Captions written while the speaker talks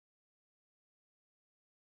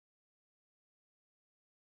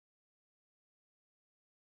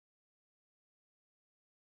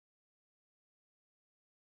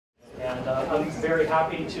And I'm very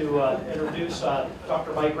happy to introduce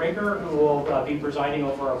Dr. Mike Rinker, who will be presiding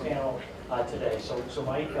over our panel today. So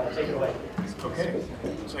Mike, take it away. Okay,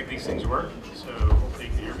 looks like these things work, so hopefully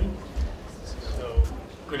you can hear me. So,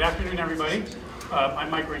 good afternoon, everybody.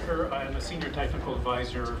 I'm Mike Rinker. I'm a Senior Technical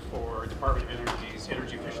Advisor for Department of Energy's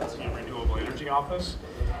Energy Efficiency and Renewable Energy Office.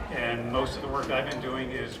 And most of the work I've been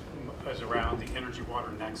doing is around the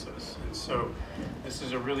energy-water nexus. And so this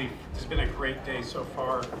has been a great day so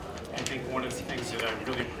far. I think one of the things that I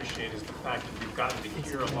really appreciate is the fact that we've gotten to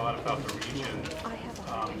hear a lot about the region,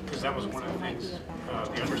 because that was one of the things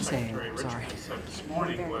the Undersecretary originally said this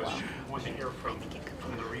morning was she wanted to hear from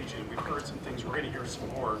the region. We've heard some things, we're going to hear some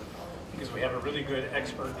more, because we have a really good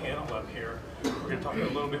expert panel up here. We're going to talk a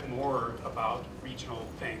little bit more about regional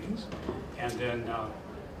things, and then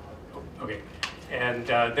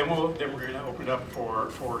then we're going to open it up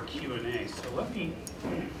for Q&A. So let me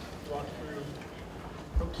walk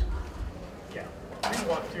through. Oops. Yeah, I'm going to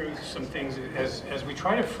walk through some things as we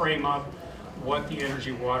try to frame up what the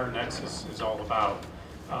energy-water nexus is all about.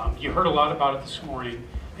 You heard a lot about it this morning,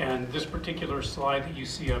 and this particular slide that you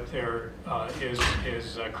see up there is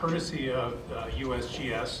courtesy of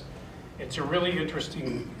USGS. It's a really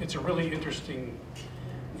interesting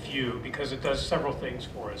view because it does several things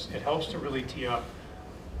for us. It helps to really tee up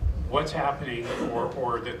what's happening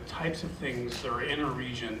or the types of things that are in a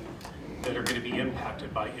region that are going to be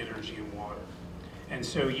impacted by energy and water. And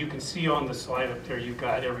so you can see on the slide up there, you've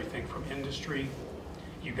got everything from industry,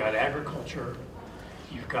 you've got agriculture,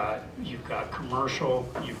 you've got commercial,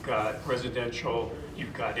 you've got residential,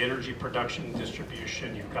 you've got energy production and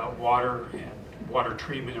distribution, you've got water and water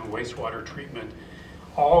treatment and wastewater treatment,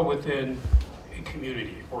 all within a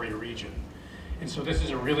community or a region. And so this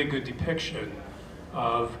is a really good depiction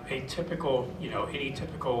of a typical, any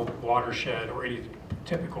typical watershed or any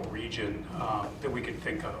typical region that we can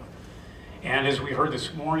think of. And as we heard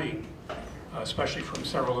this morning, especially from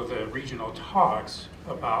several of the regional talks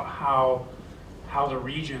about how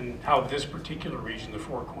this particular region, the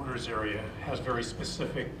Four Corners area, has very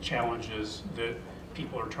specific challenges that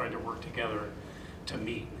people are trying to work together to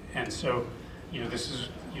meet. And so, this is,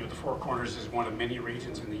 the Four Corners is one of many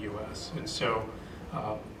regions in the U.S. And so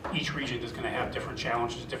each region is going to have different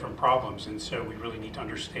challenges, different problems. And so we really need to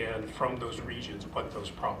understand from those regions what those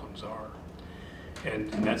problems are.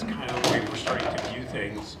 And that's kind of the way we're starting to view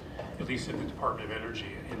things, at least in the Department of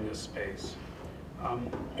Energy in this space.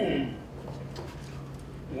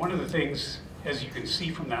 One of the things, as you can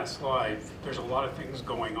see from that slide, there's a lot of things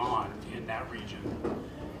going on in that region.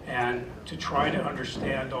 And to try to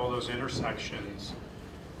understand all those intersections,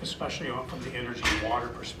 especially from the energy and water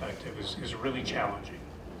perspective, is really challenging.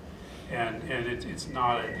 And it's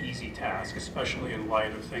not an easy task, especially in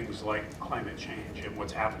light of things like climate change and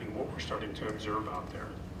what's happening, what we're starting to observe out there.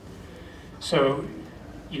 So,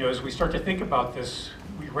 as we start to think about this,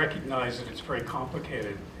 we recognize that it's very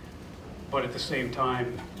complicated, but at the same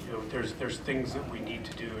time, there's things that we need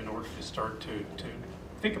to do in order to start to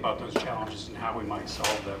think about those challenges and how we might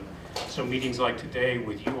solve them. So meetings like today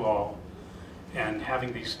with you all and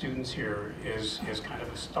having these students here is kind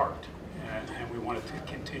of a start, and we want it to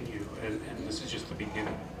continue, and this is just the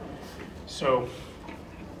beginning. So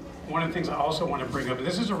one of the things I also want to bring up, and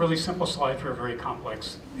this is a really simple slide for a very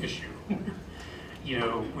complex issue.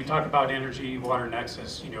 We talk about energy, water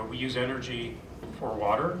nexus. We use energy for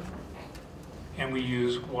water, and we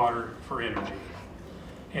use water for energy.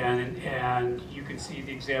 And you can see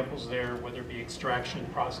the examples there, whether it be extraction,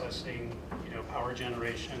 processing, power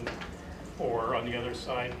generation, or on the other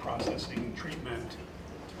side, processing, treatment,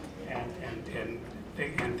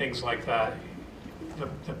 and things like that. The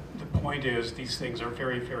point is, these things are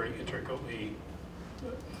very, very intricately.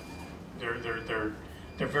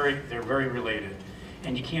 They're very related,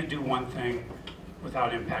 and you can't do one thing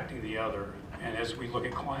without impacting the other. And as we look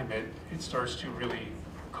at climate, it starts to really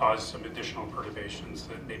cause some additional perturbations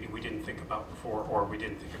that maybe we didn't think about before, or we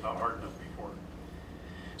didn't think about hard enough before.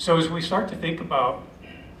 So as we start to think about,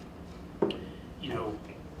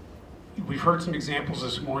 we've heard some examples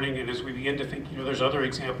this morning, and as we begin to think, there's other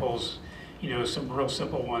examples, some real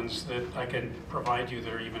simple ones that I can provide you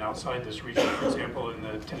that are even outside this region. For example, in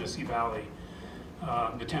the Tennessee Valley,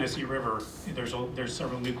 the Tennessee River, there's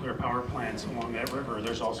several nuclear power plants along that river.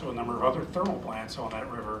 There's also a number of other thermal plants on that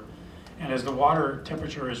river. And as the water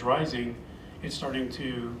temperature is rising, it's starting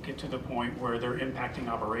to get to the point where they're impacting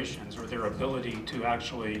operations or their ability to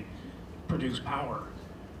actually produce power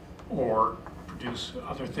or produce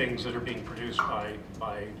other things that are being produced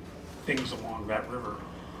by things along that river.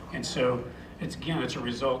 And so it's a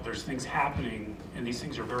result, there's things happening, and these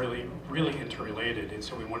things are really interrelated, and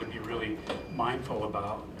so we want to be really mindful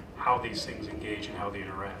about how these things engage and how they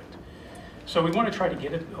interact. So we want to try to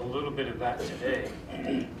get a little bit of that today.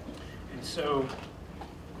 And so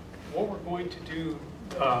what we're going to do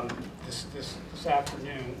this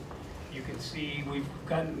afternoon, you can see we've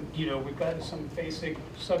gotten some basic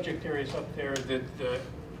subject areas up there that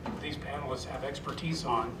these panelists have expertise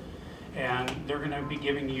on, and they're going to be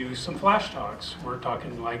giving you some flash talks. We're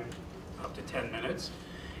talking like up to 10 minutes,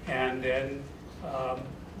 and then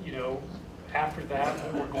after that,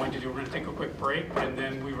 what we're going to do, we're going to take a quick break, and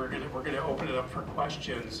then we're going to open it up for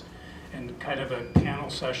questions and kind of a panel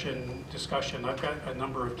session discussion. I've got a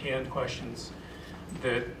number of canned questions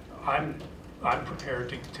that I'm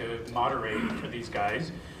prepared to moderate for these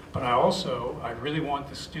guys, but I really want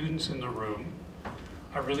the students in the room.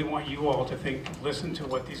 I really want you all to listen to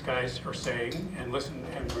what these guys are saying, and listen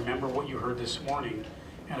and remember what you heard this morning.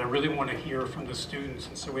 And I really want to hear from the students.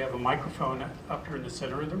 And so we have a microphone up here in the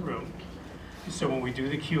center of the room. And so when we do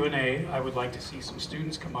the Q&A, I would like to see some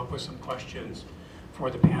students come up with some questions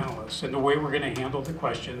for the panelists. And the way we're going to handle the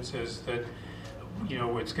questions is that,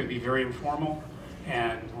 it's going to be very informal,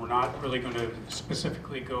 and we're not really going to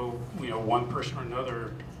specifically go, one person or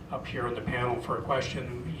another up here on the panel for a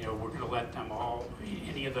question. We're going to let them all,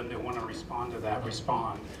 any of them that want to respond to that,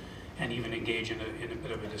 respond, and even engage in a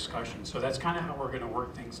bit of a discussion. So that's kind of how we're going to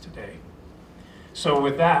work things today. So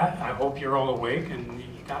with that, I hope you're all awake and you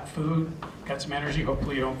got food, got some energy.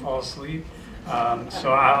 Hopefully you don't fall asleep.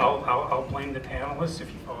 So I'll blame the panelists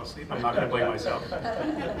if you fall asleep. I'm not going to blame myself.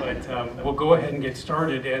 But we'll go ahead and get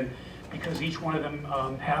started. And because each one of them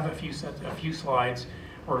have a few slides,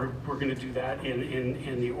 we're going to do that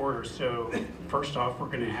in the order. So first off, we're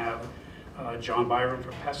going to have John Byron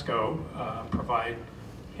from PESCO provide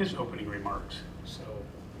his opening remarks. So,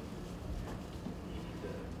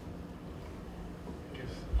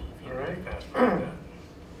 all right.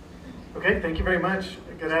 Okay, thank you very much.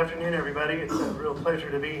 Good afternoon, everybody. It's a real pleasure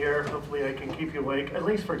to be here. Hopefully I can keep you awake, at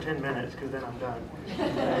least for 10 minutes, because then I'm done.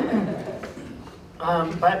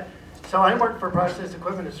 So I work for a process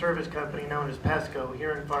equipment and service company known as PESCO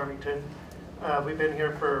here in Farmington. We've been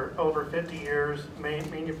here for over 50 years,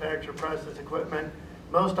 manufacture process equipment.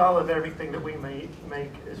 Most all of everything that we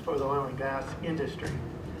make is for the oil and gas industry.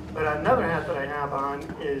 But another hat that I have on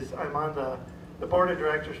is I'm on the board of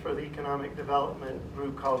directors for the economic development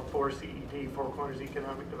group called 4CED, Four Corners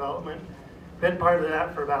Economic Development. Been part of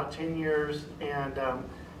that for about 10 years, and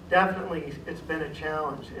definitely it's been a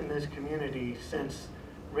challenge in this community since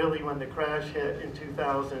really when the crash hit in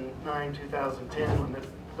 2009, 2010, when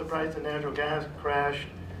the price of natural gas crashed.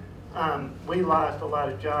 We lost a lot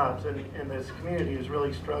of jobs, and this community has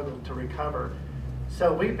really struggled to recover.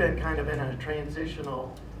 So we've been kind of in a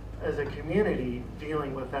transitional, as a community,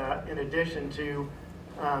 dealing with that, in addition to,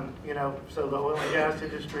 so the oil and gas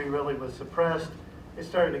industry really was suppressed. It's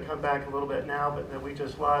starting to come back a little bit now, but then we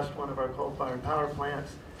just lost one of our coal-fired power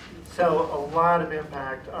plants. So a lot of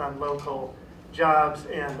impact on local jobs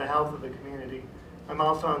and the health of the community. I'm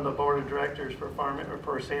also on the board of directors for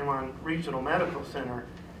San Juan Regional Medical Center,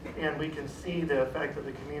 and we can see the effect of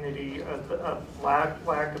the community of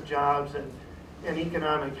lack of jobs and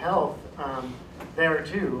economic health there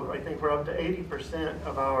too. I think we're up to 80%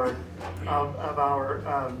 of our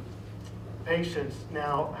patients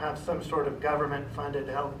now have some sort of government-funded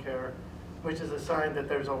health care, which is a sign that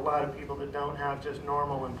there's a lot of people that don't have just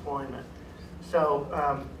normal employment. So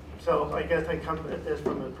I guess I come at this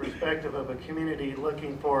from the perspective of a community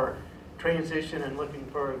looking for transition and looking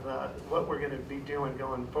for what we're going to be doing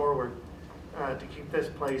going forward to keep this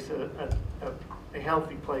place a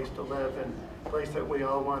healthy place to live and a place that we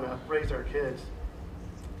all want to raise our kids.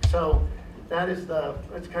 So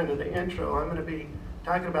that's kind of the intro. I'm going to be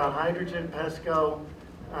talking about hydrogen. PESCO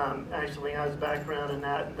actually has background in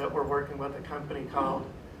that we're working with a company called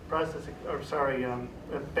Biotech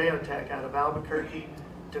out of Albuquerque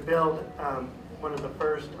to build one of the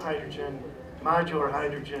first modular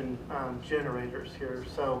hydrogen generators here.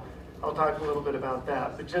 So I'll talk a little bit about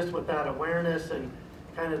that. But just with that awareness and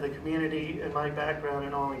kind of the community and my background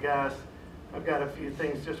in oil and gas, I've got a few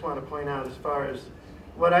things just want to point out as far as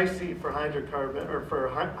what I see for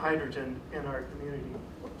hydrogen in our community.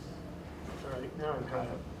 Whoops. All right, now I'm caught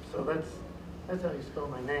up. So that's how you spell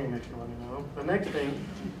my name if you want to know. The next thing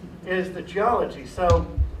is the geology. So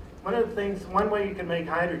one way you can make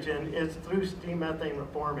hydrogen is through steam methane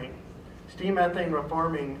reforming. Steam methane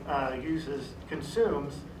reforming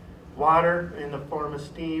consumes water in the form of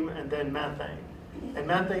steam and then methane. And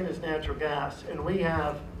methane is natural gas, and we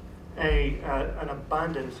have an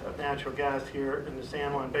abundance of natural gas here in the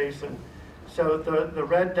San Juan Basin. So the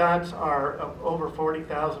red dots are over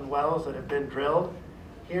 40,000 wells that have been drilled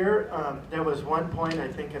Here, there was one point, I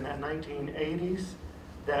think in the 1980s,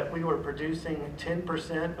 that we were producing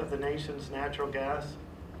 10% of the nation's natural gas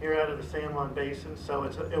here out of the San Juan Basin. So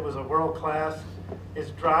it was a world class.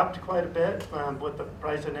 It's dropped quite a bit with the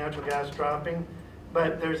price of natural gas dropping.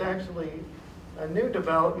 But there's actually a new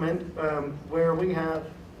development where we've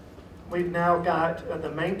now got the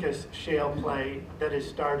Mancos shale play that has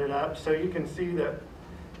started up. So you can see that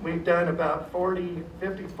we've done about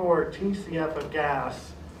 54 TCF of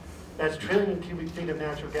gas. That's trillion cubic feet of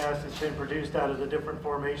natural gas that's been produced out of the different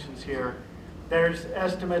formations here. There's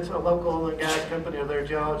estimates, a local oil and gas company or their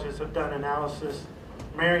geologists have done analysis,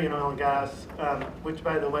 Marion Oil and Gas, which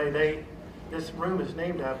by the way, this room is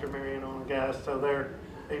named after Marion Oil and Gas, so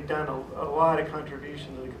they've done a lot of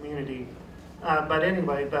contribution to the community. But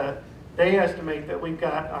anyway, they estimate that we've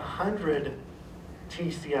got 100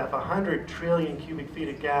 TCF, 100 trillion cubic feet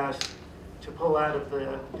of gas to pull out of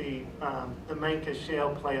the Mancos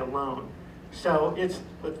shale play alone. So it's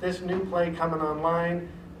with this new play coming online,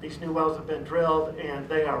 these new wells have been drilled and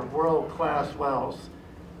they are world-class wells,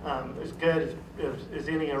 as good as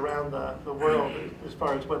any around the world as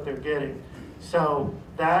far as what they're getting. So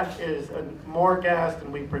that is more gas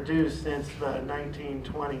than we produced since the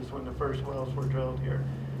 1920s when the first wells were drilled here.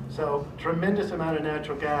 So tremendous amount of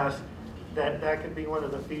natural gas that could be one of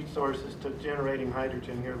the feed sources to generating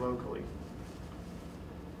hydrogen here locally.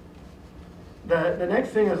 The next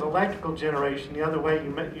thing is electrical generation. The other way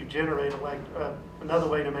you generate another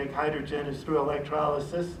way to make hydrogen is through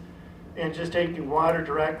electrolysis and just taking water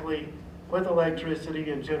directly with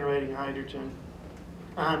electricity and generating hydrogen.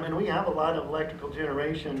 And we have a lot of electrical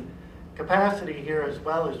generation capacity here as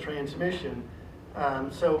well as transmission.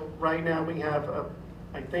 So right now we have,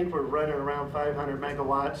 I think we're running around 500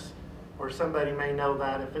 megawatts, or somebody may know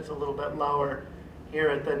that if it's a little bit lower, here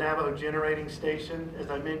at the Navajo Generating Station. As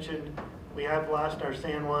I mentioned, we have lost our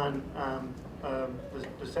San Juan,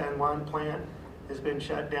 the San Juan plant has been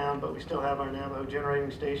shut down, but we still have our Navajo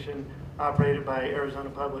Generating Station operated by Arizona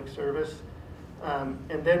Public Service.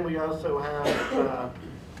 And then we also have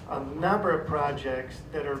a number of projects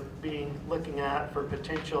that are looking at for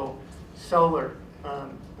potential solar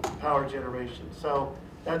power generation. So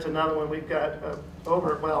that's another one. We've got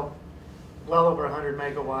well over 100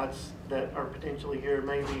 megawatts that are potentially here,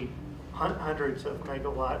 maybe hundreds of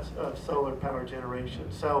megawatts of solar power generation.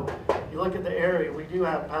 So you look at the area, we do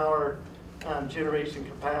have power generation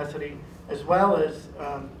capacity, as well as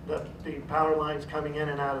the power lines coming in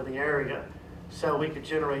and out of the area. So we could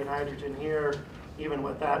generate hydrogen here, even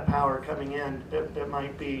with that power coming in, that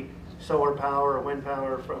might be solar power or wind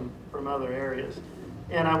power from other areas.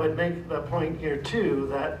 And I would make the point here too,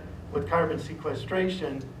 that with carbon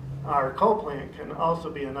sequestration, our coal plant can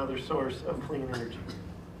also be another source of clean energy.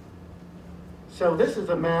 So this is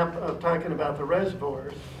a map of talking about the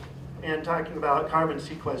reservoirs and talking about carbon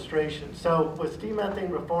sequestration. So with steam methane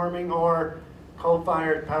reforming or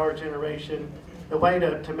coal-fired power generation, the way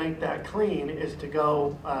to make that clean is to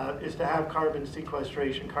have carbon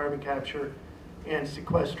sequestration, carbon capture and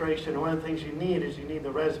sequestration. And one of the things you need is the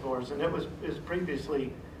reservoirs, and is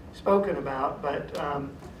previously spoken about, but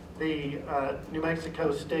the New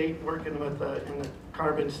Mexico State, working with in the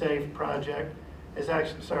Carbon Safe project, is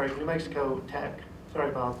actually, New Mexico Tech,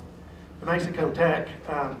 sorry Bob, New Mexico Tech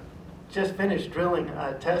just finished drilling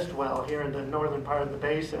a test well here in the northern part of the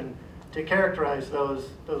basin to characterize those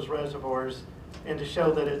reservoirs and to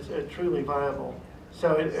show that it's truly viable.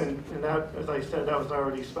 So, and that, as I said, that was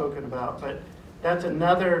already spoken about, but that's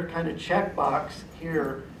another kind of checkbox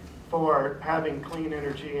here for having clean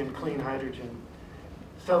energy and clean hydrogen.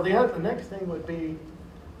 So the next thing would be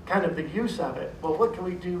kind of the use of it. Well, what can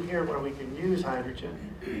we do here where we can use hydrogen?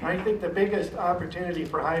 I think the biggest opportunity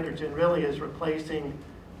for hydrogen really is replacing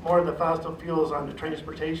more of the fossil fuels on the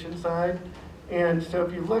transportation side. And so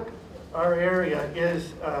if you look, our area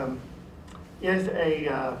is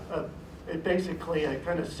basically a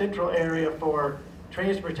kind of central area for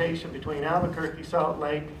transportation between Albuquerque, Salt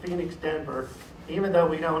Lake, Phoenix, Denver. Even though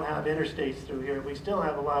we don't have interstates through here, we still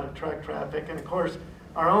have a lot of truck traffic, and of course,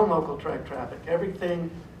 our own local truck traffic. Everything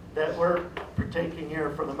that we're partaking here,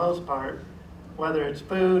 for the most part, whether it's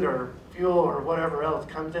food or fuel or whatever else,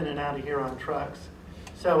 comes in and out of here on trucks.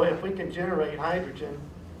 So if we can generate hydrogen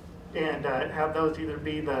and have those either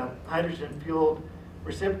be the hydrogen-fueled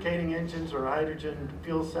reciprocating engines or hydrogen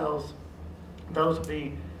fuel cells, those would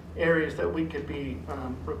be areas that we could be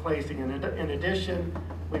replacing. And in addition,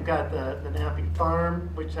 we've got the Nappy Farm,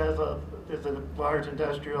 which is a large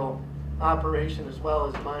industrial operation as well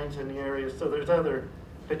as mines in the area. So there's other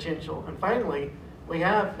potential. And finally, we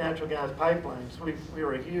have natural gas pipelines. We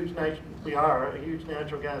are a huge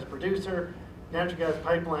natural gas producer. natural gas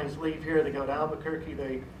pipelines leave here, they go to Albuquerque,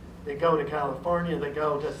 they go to California, they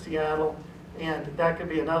go to Seattle, and that could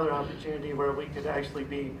be another opportunity where we could actually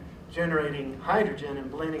be generating hydrogen and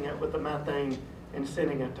blending it with the methane and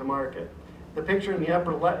sending it to market. The picture in the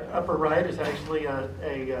upper right is actually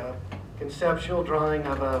a conceptual drawing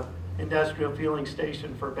of a industrial fueling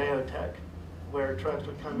station for biotech, where trucks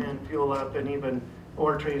would come in, fuel up, and even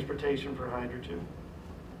or transportation for hydrogen.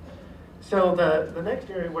 So the next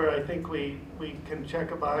area where I think we can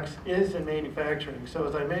check a box is in manufacturing. So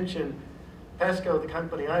as I mentioned, PESCO, the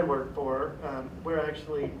company I work for, we're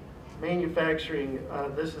actually manufacturing,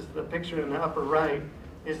 this is the picture in the upper right,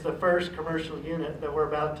 is the first commercial unit that we're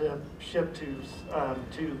about to ship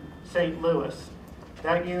to St. Louis.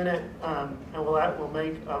 That unit will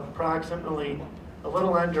make approximately a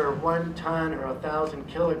little under 1 ton or 1,000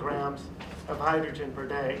 kilograms of hydrogen per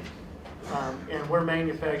day. And we're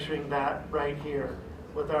manufacturing that right here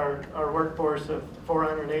with our workforce of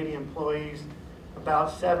 480 employees.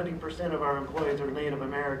 About 70% of our employees are Native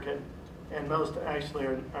American, and most actually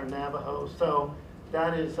are Navajo. So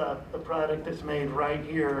that is the product that's made right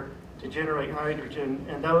here to generate hydrogen.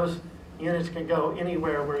 And those units can go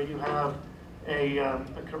anywhere where you have a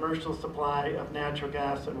commercial supply of natural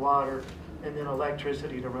gas and water and then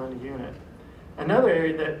electricity to run the unit. Another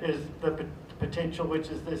area that is the potential, which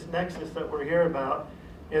is this nexus that we're here about,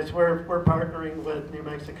 is we're partnering with New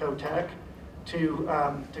Mexico Tech to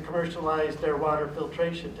commercialize their water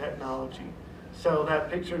filtration technology. So that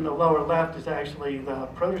picture in the lower left is actually the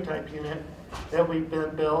prototype unit that we've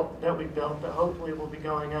built that hopefully will be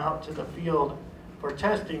going out to the field for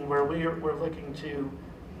testing, where we're looking to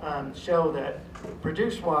show that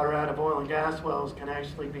produced water out of oil and gas wells can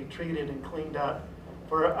actually be treated and cleaned up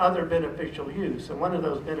for other beneficial use. And one of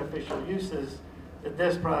those beneficial uses that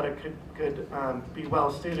this product could be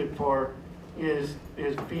well suited for is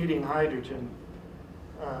feeding hydrogen,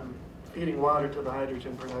 feeding water to the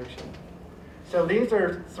hydrogen production. So these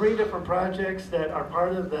are 3 different projects that are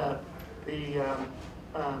part of the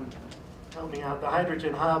help me out, the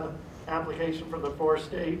Hydrogen Hub application for the 4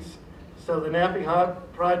 states. So the Nappy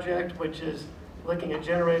Hub project, which is looking at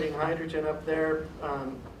generating hydrogen up there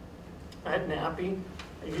at Nappy,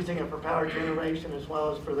 using it for power generation as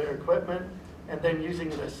well as for their equipment, and then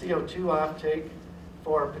using the CO2 offtake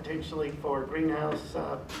for potentially for greenhouse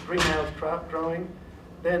crop growing.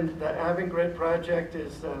 Then the Avangrid project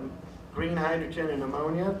is green hydrogen and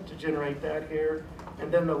ammonia to generate that here.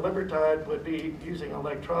 And then the Libertad would be using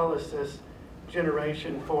electrolysis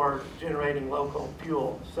generation for generating local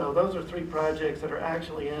fuel. So those are 3 projects that are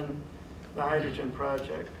actually in the hydrogen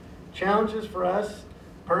project. Challenges for us,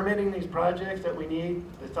 permitting these projects that we need,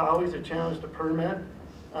 it's always a challenge to permit.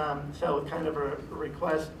 So kind of a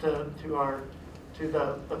request to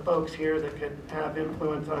the folks here that could have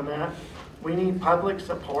influence on that. We need public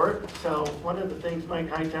support. So one of the things Mike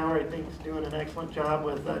Hightower, I think, is doing an excellent job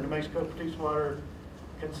with New Mexico Produced Water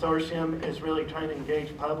Consortium, is really trying to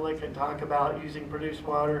engage public and talk about using produced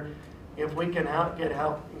water. If we can get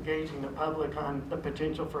help engaging the public on the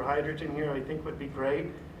potential for hydrogen here, I think would be great.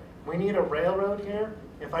 We need a railroad here.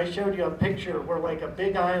 If I showed you a picture, we're like a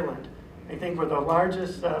big island. I think we're the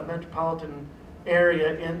largest metropolitan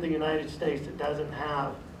area in the United States that doesn't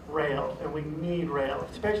have rail, and we need rail,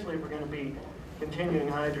 especially if we're going to be continuing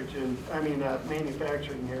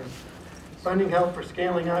manufacturing here. Funding help for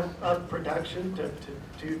scaling up production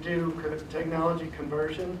to do technology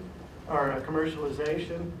conversion or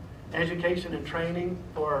commercialization. Education and training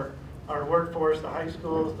for our workforce, the high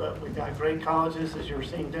schools. We've got great colleges, as you're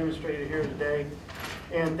seeing demonstrated here today.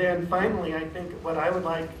 And then finally, I think what I would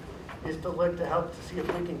like is to look to help to see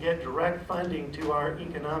if we can get direct funding to our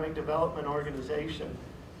economic development organization,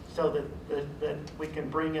 so that we can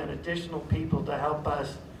bring in additional people to help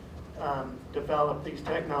us develop these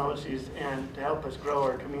technologies and to help us grow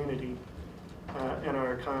our community and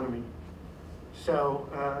our economy. So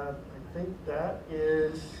I think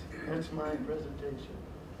that's my presentation.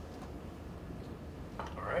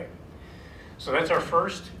 All right. So that's our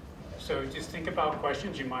first. So just think about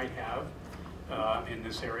questions you might have in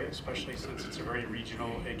this area, especially since it's a very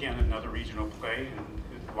regional, again, another regional play, and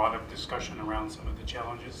a lot of discussion around some of the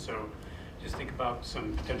challenges. So just think about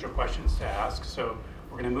some potential questions to ask. So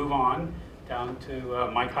we're going to move on down to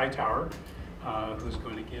Mike Hightower, who's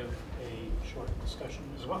going to give a short discussion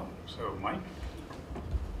as well. So Mike.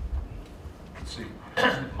 Let's see.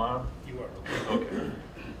 Mom? You are. Okay.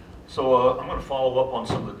 So I'm going to follow up on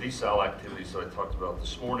some of the desal activities that I talked about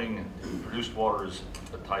this morning. Produced water is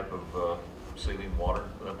a type of saline water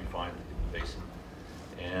that we find in the basin.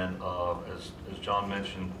 And as John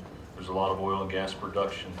mentioned, there's a lot of oil and gas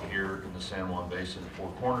production here in the San Juan Basin,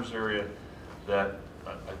 Four Corners area. that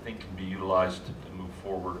I think can be utilized to move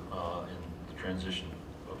forward in the transition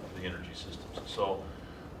of the energy systems. So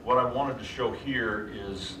what I wanted to show here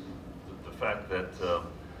is the fact that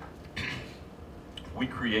we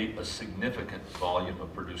create a significant volume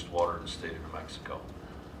of produced water in the state of New Mexico.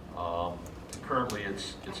 Currently,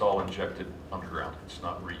 it's all injected underground. It's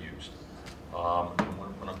not reused. And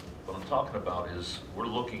what I'm talking about is we're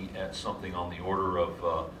looking at something on the order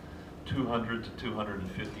of 200 to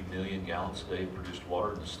 250 million gallons a day of produced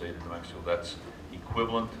water in the state of New Mexico. That's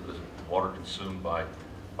equivalent to the water consumed by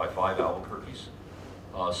 5 Albuquerques.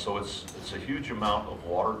 So it's a huge amount of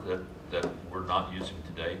water that we're not using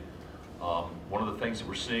today. One of the things that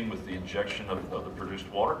we're seeing with the injection of the produced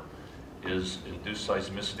water is induced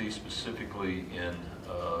seismicity, specifically in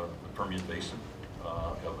the Permian Basin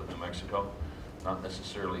of New Mexico. Not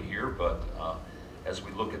necessarily here, but as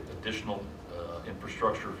we look at additional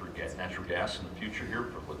infrastructure for natural gas in the future here,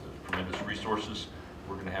 with the tremendous resources,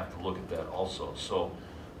 we're going to have to look at that also. So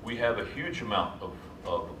we have a huge amount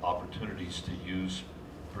of opportunities to use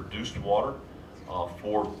produced water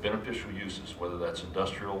for beneficial uses, whether that's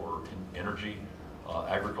industrial or energy,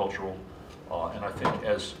 agricultural. And I think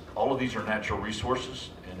as all of these are natural resources,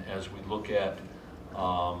 and as we look at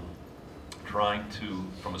trying to,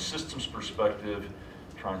 from a systems perspective,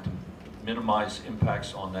 trying to minimize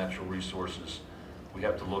impacts on natural resources, we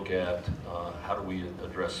have to look at how do we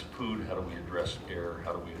address food, how do we address air,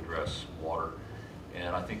 how do we address water.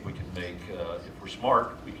 And I think we can make, if we're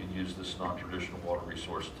smart, we can use this non-traditional water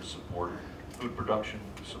resource to support food production,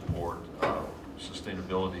 to support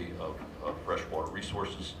sustainability of freshwater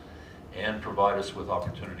resources, and provide us with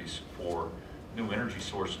opportunities for new energy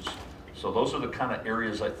sources. So those are the kind of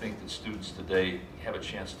areas I think that students today have a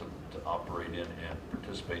chance to operate in and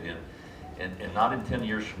participate in. And not in 10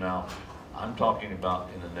 years from now, I'm talking about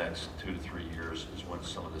in the next 2 to 3 years is when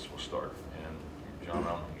some of this will start. And John, I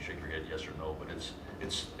don't know if you shake your head yes or no, but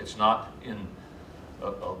it's not in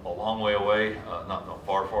a long way away, not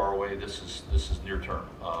far away. This is near term,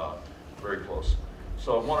 very close.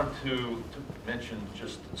 So I wanted to mention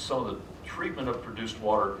just some of the treatment of produced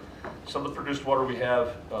water. Some of the produced water we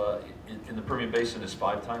have in the Permian Basin is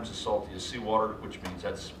 5 times as salty as seawater, which means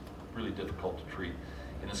that's really difficult to treat.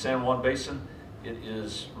 In the San Juan Basin, it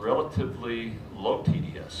is relatively low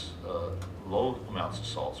TDS, low amounts of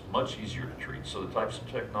salts, much easier to treat. So the types of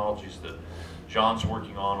technologies that John's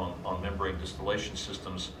working on membrane distillation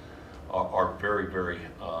systems are very, very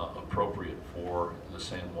appropriate for the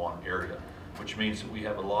San Juan area, which means that we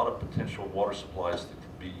have a lot of potential water supplies that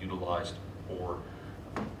can be utilized for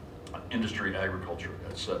industry, agriculture,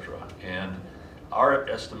 etc. And our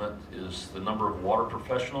estimate is the number of water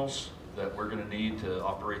professionals that we're going to need to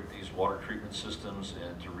operate these water treatment systems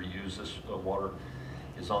and to reuse this water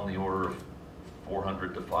is on the order of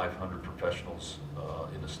 400 to 500 professionals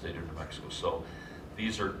in the state of New Mexico. So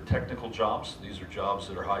these are technical jobs. These are jobs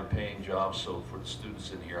that are high-paying jobs. So for the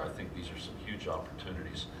students in here, I think these are some huge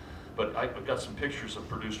opportunities. But I've got some pictures of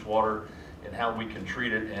produced water and how we can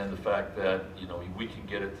treat it, and the fact that we can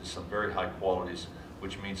get it to some very high qualities,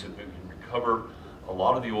 which means that we can recover a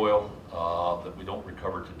lot of the oil that we don't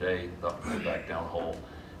recover today, not go back down hole,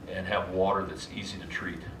 and have water that's easy to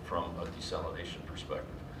treat from a desalination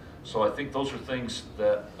perspective. So I think those are things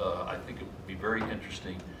that I think it would be very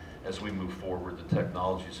interesting as we move forward. The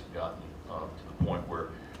technologies have gotten to the point where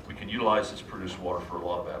we can utilize this produced water for a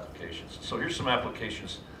lot of applications. So here's some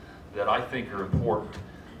applications that I think are important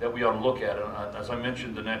that we ought to look at. And as I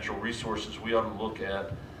mentioned, the natural resources, we ought to look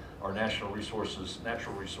at our natural resources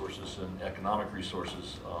and economic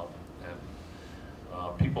resources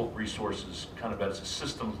and people resources kind of at a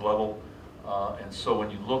systems level. And so when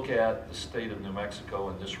you look at the state of New Mexico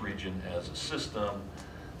and this region as a system,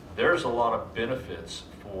 there's a lot of benefits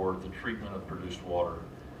for the treatment of produced water,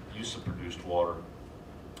 use of produced water,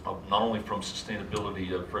 not only from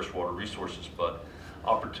sustainability of freshwater resources, but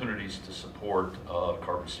opportunities to support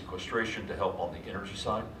carbon sequestration to help on the energy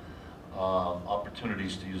side,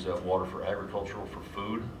 opportunities to use that water for agricultural, for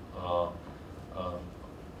food,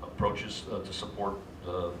 approaches to support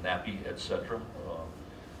NAPI, etc.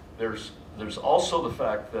 There's also the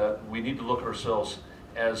fact that we need to look at ourselves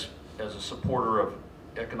as a supporter of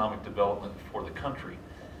economic development for the country.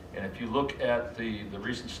 And if you look at the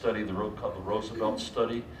recent study, the Roosevelt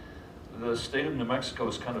study, the state of New Mexico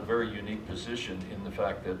is kind of very unique position in the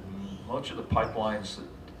fact that much of the pipelines that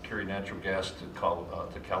carry natural gas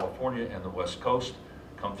to California and the West Coast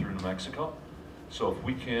come through New Mexico. So if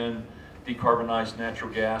we can decarbonize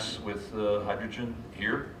natural gas with hydrogen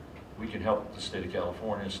here, we can help the state of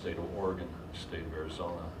California, state of Oregon, state of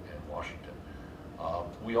Arizona, and Washington.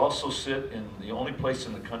 We also sit in the only place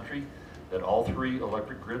in the country that all 3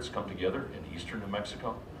 electric grids come together in eastern New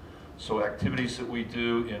Mexico. So activities that we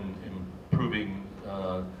do in improving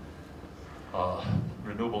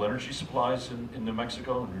renewable energy supplies in New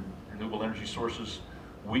Mexico and renewable energy sources,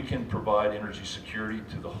 we can provide energy security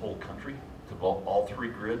to the whole country, to all 3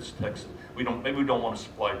 grids. Texas, maybe we don't want to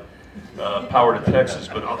supply power to Texas,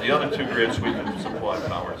 but on the other 2 grids we can supply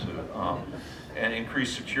power to, and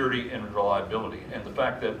increase security and reliability. And the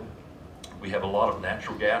fact that we have a lot of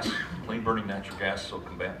natural gas, clean burning natural gas, so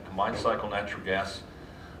combined cycle natural gas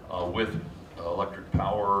with electric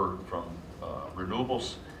power from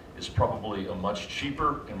renewables is probably a much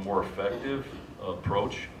cheaper and more effective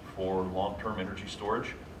approach for long-term energy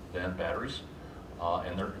storage than batteries.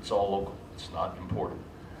 And it's all local, it's not imported.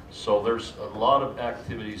 So there's a lot of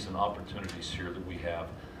activities and opportunities here that we have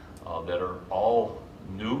that are all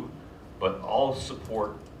new, but all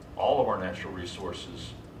support all of our natural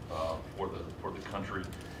resources for the country.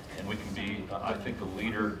 And we can be, I think, a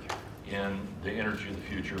leader in the energy of the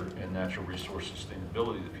future and natural resource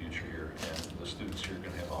sustainability of the future here. And the students here are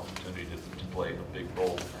going to have opportunity to play a big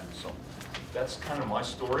role in that. So that's kind of my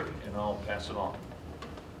story, and I'll pass it on.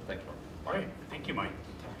 Thank you. All right, thank you, Mike.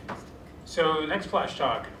 So next flash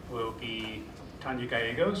talk will be Tanya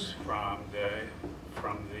Gallegos from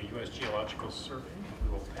the U.S. Geological Survey.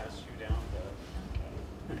 We will pass you down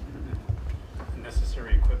the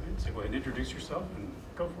necessary equipment. So go ahead and introduce yourself and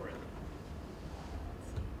go for it.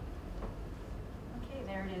 Okay,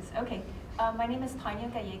 there it is. Okay, my name is Tanya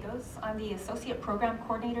Gallegos. I'm the Associate Program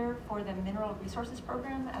Coordinator for the Mineral Resources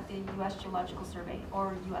Program at the U.S. Geological Survey,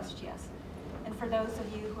 or USGS. And for those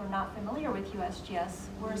of you who are not familiar with USGS,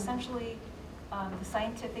 we're essentially the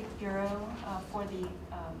scientific bureau for the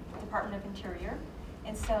Department of Interior.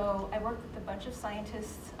 And so I work with a bunch of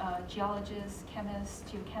scientists, geologists, chemists,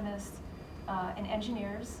 geochemists, and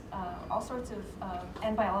engineers, all sorts of,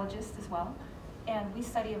 and biologists as well. And we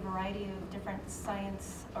study a variety of different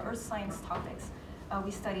science, or earth science topics.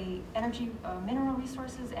 We study energy, mineral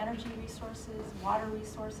resources, energy resources, water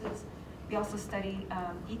resources. We also study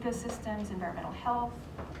ecosystems, environmental health,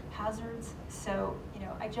 hazards. So, you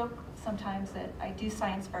know, I joke sometimes that I do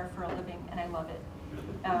science fair for a living, and I love it.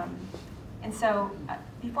 And so,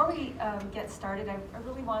 before we get started, I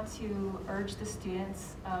really want to urge the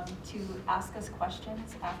students to ask us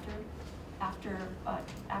questions after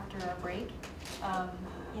our break.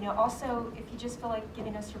 You know, also, if you just feel like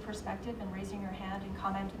giving us your perspective and raising your hand and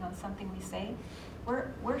commenting on something we say,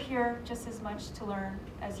 we're here just as much to learn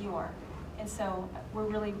as you are. And so we're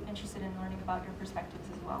really interested in learning about your perspectives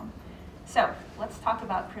as well. So let's talk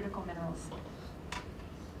about critical minerals.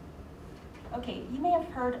 Okay, you may have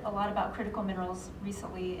heard a lot about critical minerals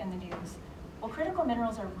recently in the news. Well, critical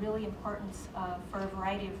minerals are really important for a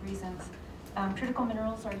variety of reasons. Critical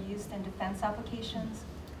minerals are used in defense applications.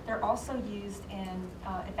 They're also used in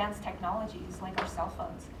advanced technologies like our cell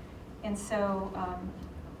phones. And so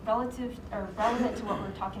relevant to what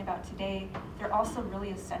we're talking about today, they're also really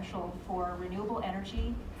essential for renewable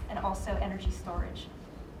energy and also energy storage.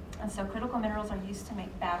 And so critical minerals are used to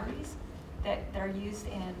make batteries that are used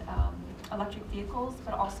in electric vehicles,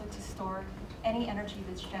 but also to store any energy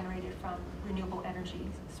that's generated from renewable energy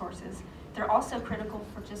sources. They're also critical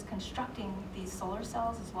for just constructing these solar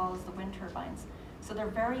cells as well as the wind turbines. So they're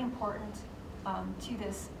very important to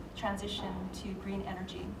this transition to green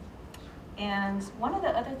energy. And one of the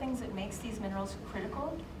other things that makes these minerals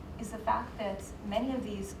critical is the fact that many of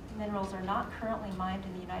these minerals are not currently mined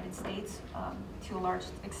in the United States to a large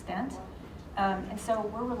extent. And so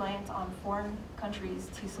we're reliant on foreign countries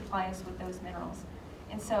to supply us with those minerals.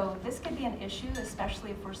 And so this could be an issue,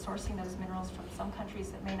 especially if we're sourcing those minerals from some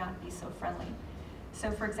countries that may not be so friendly.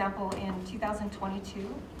 So for example, in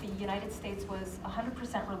 2022, the United States was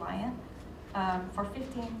 100% reliant for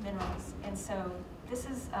 15 minerals. And so this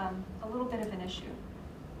is a little bit of an issue.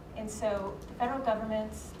 And so the federal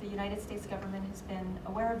government, the United States government, has been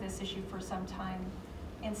aware of this issue for some time.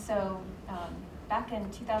 And so back in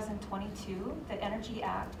 2022, the Energy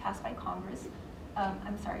Act passed by Congress,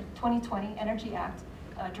 2020 Energy Act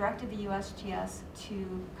directed the USGS to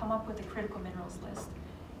come up with a critical minerals list.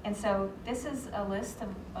 And so this is a list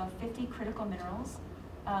of 50 critical minerals.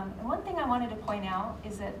 And one thing I wanted to point out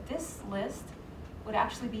is that this list would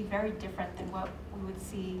actually be very different than what we would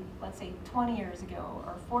see, let's say, 20 years ago,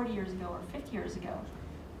 or 40 years ago, or 50 years ago.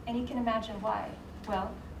 And you can imagine why.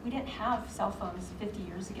 Well, we didn't have cell phones 50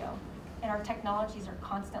 years ago, and our technologies are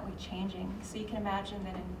constantly changing. So you can imagine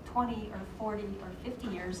that in 20 or 40 or 50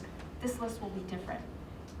 years, this list will be different.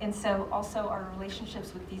 And so also our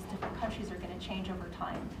relationships with these different countries are going to change over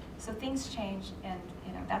time. So things change, and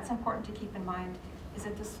that's important to keep in mind, is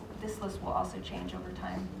that this list will also change over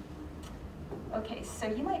time. Okay, so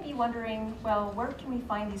you might be wondering, well, where can we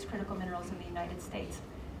find these critical minerals in the United States?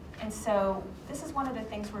 And so this is one of the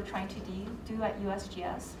things we're trying to do at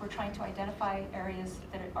USGS. We're trying to identify areas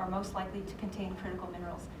that are most likely to contain critical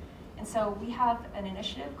minerals. And so we have an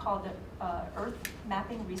initiative called the Earth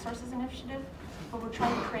Mapping Resources Initiative, where we're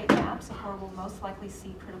trying to create maps of where we'll most likely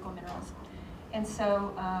see critical minerals. And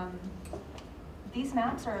so these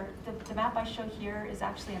maps are, the map I show here is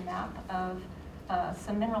actually a map of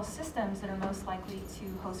some mineral systems that are most likely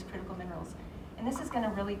to host critical minerals. And this is going to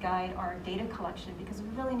really guide our data collection, because we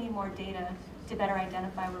really need more data to better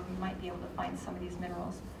identify where we might be able to find some of these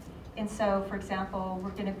minerals. And so, for example,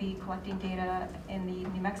 we're going to be collecting data in the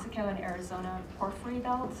New Mexico and Arizona porphyry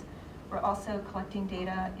belts. We're also collecting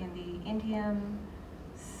data in the indium,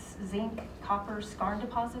 zinc, copper, skarn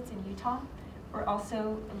deposits in Utah. We're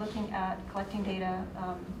also looking at collecting data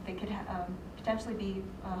that could potentially be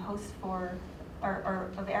hosts for, or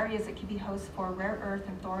of areas that could be hosts for rare earth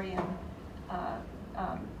and thorium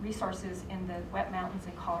resources in the wet mountains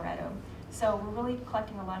in Colorado. So we're really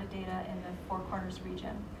collecting a lot of data in the Four Corners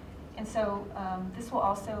region. And so this will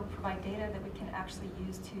also provide data that we can actually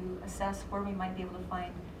use to assess where we might be able to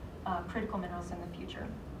find critical minerals in the future.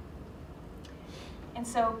 And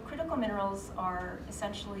so critical minerals are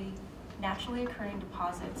essentially naturally occurring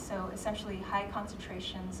deposits. So essentially high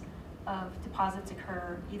concentrations of deposits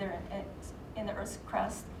occur either in the Earth's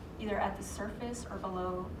crust, either at the surface or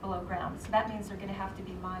below ground. So that means they're going to have to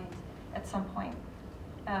be mined at some point.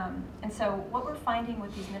 And so what we're finding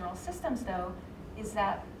with these mineral systems, though, is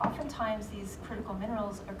that oftentimes these critical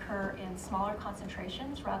minerals occur in smaller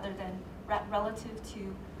concentrations rather than relative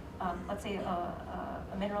to, let's say,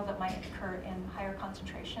 a mineral that might occur in higher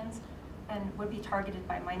concentrations and would be targeted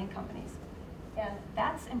by mining companies. And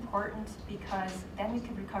that's important because then we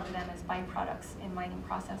can recover them as byproducts in mining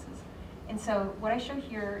processes. And so what I show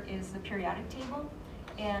here is the periodic table,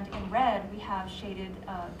 and in red we have shaded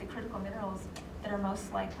the critical minerals that are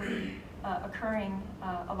most likely occurring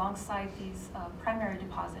alongside these primary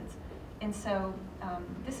deposits. And so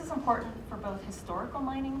this is important for both historical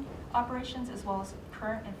mining operations as well as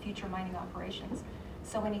current and future mining operations.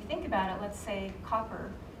 So when you think about it, let's say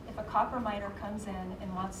copper, if a copper miner comes in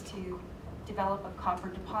and wants to develop a copper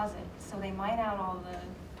deposit, so they mine out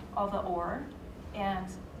all the ore, and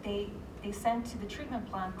they send to the treatment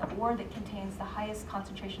plant the ore that contains the highest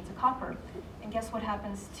concentrations of copper. And guess what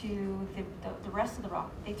happens to the rest of the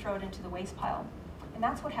rock? They throw it into the waste pile. And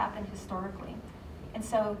that's what happened historically. And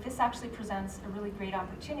so this actually presents a really great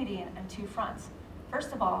opportunity on two fronts.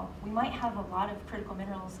 First of all, we might have a lot of critical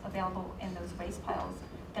minerals available in those waste piles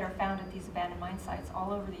that are found at these abandoned mine sites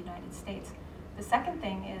all over the United States. The second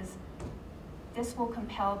thing is this will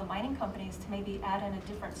compel the mining companies to maybe add in a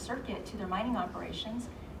different circuit to their mining operations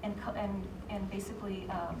and basically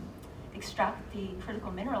extract the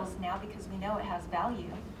critical minerals now because we know it has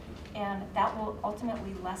value. And that will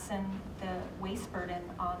ultimately lessen the waste burden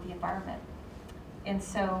on the environment. And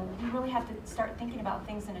so we really have to start thinking about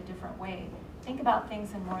things in a different way. Think about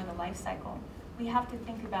things in more of the life cycle. We have to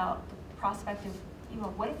think about the prospect of,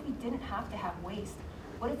 what if we didn't have to have waste?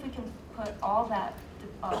 What if we can put all that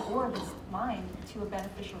ore that's mined to a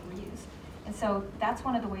beneficial reuse? And so that's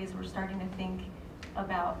one of the ways we're starting to think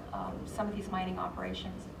about some of these mining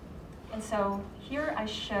operations. And so here I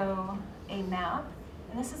show a map,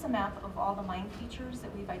 and this is a map of all the mine features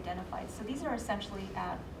that we've identified. So these are essentially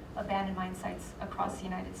at abandoned mine sites across the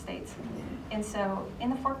United States. And so in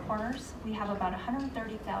the Four Corners, we have about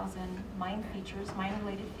 130,000 mine features,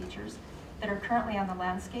 mine-related features, that are currently on the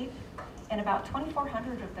landscape, and about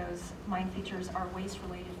 2,400 of those mine features are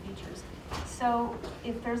waste-related features. So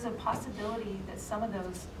if there's a possibility that some of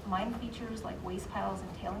those mine features, like waste piles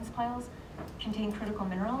and tailings piles, contain critical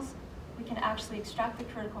minerals, we can actually extract the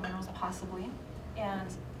critical minerals possibly, and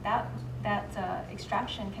that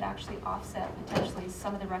extraction could actually offset potentially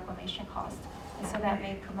some of the reclamation costs. And so that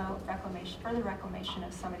may promote further reclamation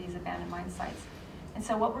of some of these abandoned mine sites. And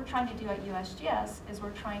so what we're trying to do at USGS is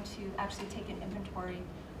we're trying to actually take an inventory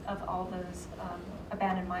of all those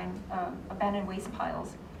abandoned waste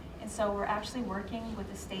piles. And so we're actually working with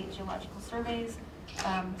the state geological surveys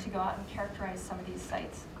to go out and characterize some of these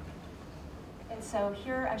sites. And so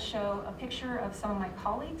here I show a picture of some of my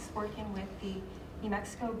colleagues working with the New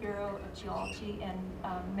Mexico Bureau of Geology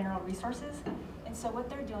and Mineral Resources. And so what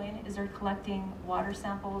they're doing is they're collecting water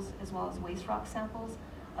samples as well as waste rock samples,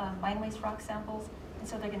 mine waste rock samples. And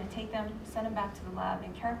so they're going to take them, send them back to the lab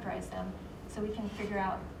and characterize them so we can figure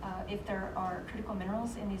out if there are critical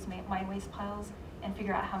minerals in these mine waste piles and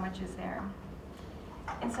figure out how much is there.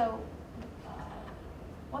 And so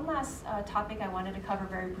one last topic I wanted to cover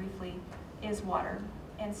very briefly is water.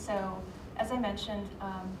 And so as I mentioned,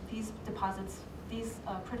 these deposits, these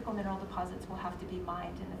critical mineral deposits will have to be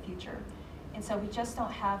mined in the future. And so we just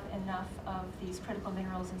don't have enough of these critical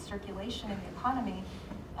minerals in circulation in the economy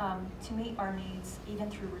to meet our needs, even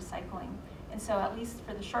through recycling. And so at least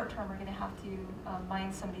for the short term, we're gonna have to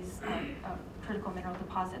mine some of these critical mineral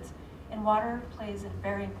deposits. And water plays a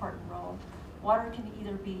very important role. Water can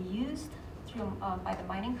either be used through, by the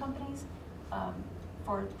mining companies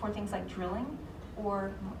for things like drilling,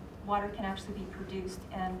 or water can actually be produced.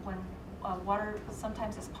 And when water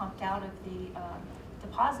sometimes is pumped out of the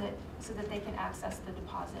deposit so that they can access the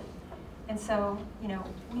deposit. And so, you know,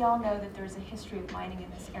 we all know that there's a history of mining in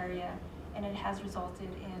this area, and it has resulted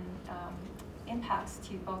in impacts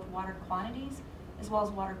to both water quantities as well as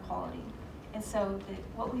water quality. And so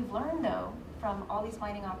what we've learned, though, from all these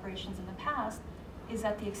mining operations in the past is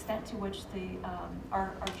that the extent to which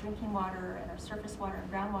our drinking water and our surface water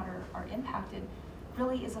and groundwater are impacted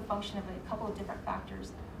really is a function of a couple of different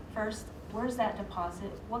factors. First, where's that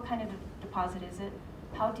deposit? What kind of deposit is it?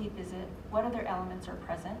 How deep is it? What other elements are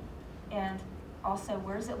present? And also,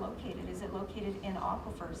 where is it located? Is it located in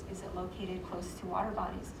aquifers? Is it located close to water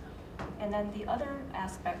bodies? And then the other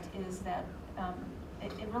aspect is that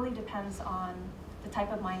it really depends on the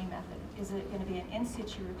type of mining method. Is it going to be an in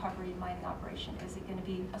situ recovery mining operation? Is it going to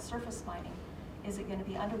be a surface mining? Is it going to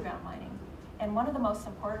be underground mining? And one of the most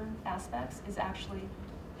important aspects is actually,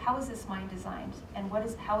 how is this mine designed, and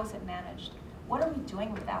how is it managed? What are we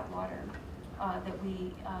doing with that water that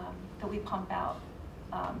we pump out,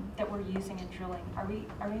 that we're using in drilling? Are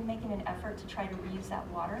we making an effort to try to reuse that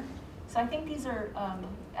water? So I think these are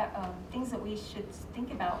things that we should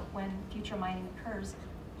think about when future mining occurs.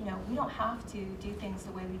 You know, we don't have to do things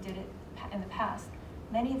the way we did it in the past.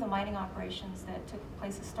 Many of the mining operations that took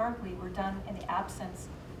place historically were done in the absence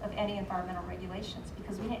of any environmental regulations,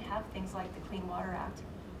 because we didn't have things like the Clean Water Act.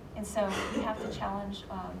 And so we have to challenge,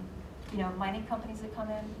 you know, mining companies that come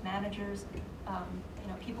in, managers, you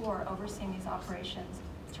know, people who are overseeing these operations,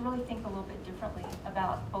 to really think a little bit differently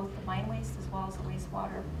about both the mine waste as well as the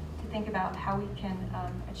wastewater, to think about how we can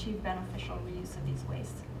achieve beneficial reuse of these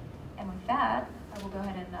wastes. And with that, I will go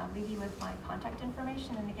ahead and leave you with my contact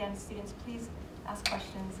information. And again, students, please ask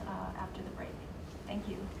questions after the break. Thank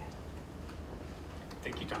you.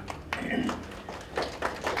 Thank you, Tom.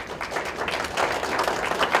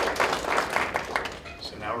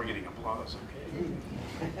 So now we're getting applause, okay?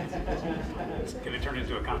 It's going to turn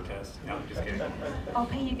into a contest. No, I'm just kidding. I'll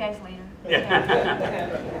pay you guys later.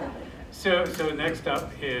 Yeah. So next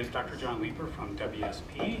up is Dr. John Leeper from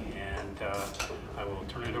WSP, and I will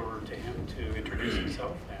turn it over to him to introduce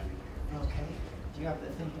himself. And okay. Do you have the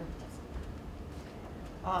thing here?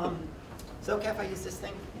 Is it okay if I use this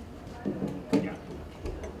thing? yeah.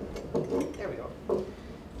 There we go.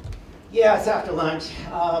 Yeah, it's after lunch.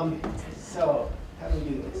 So how do we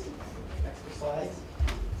do this? Extra slides.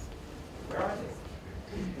 Where are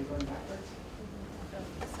they? They're going backwards.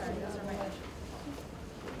 Sorry, those are my edges.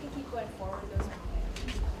 You can keep going forward, those are my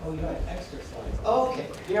edges. Oh, you have extra slides. Okay,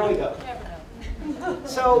 here we go. You never know.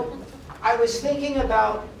 So I was thinking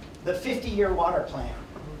about the 50-year water plan.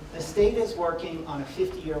 The state is working on a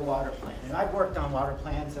 50-year water plan. And I've worked on water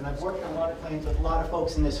plans, and I've worked on water plans with a lot of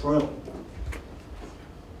folks in this room.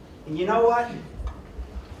 And you know what?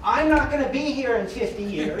 I'm not going to be here in 50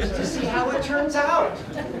 years to see how it turns out.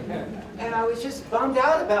 And I was just bummed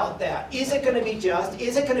out about that. Is it going to be just?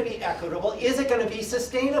 Is it going to be equitable? Is it going to be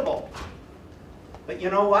sustainable? But you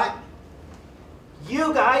know what?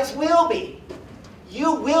 You guys will be.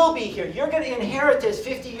 You will be here. You're going to inherit this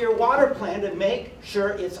 50-year water plan to make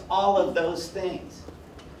sure it's all of those things.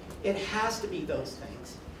 It has to be those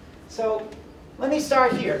things. So let me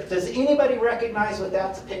start here. Does anybody recognize what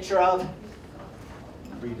that's a picture of?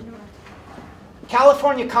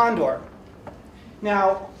 California condor.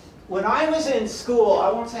 Now, when I was in school, I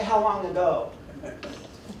won't say how long ago,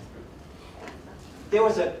 there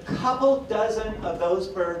was a couple dozen of those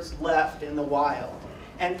birds left in the wild.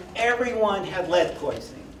 And everyone had lead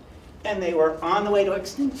poisoning. And they were on the way to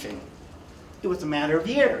extinction. It was a matter of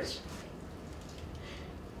years.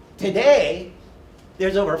 Today,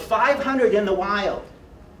 there's over 500 in the wild.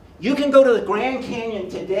 You can go to the Grand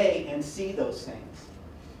Canyon today and see those things.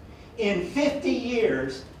 In 50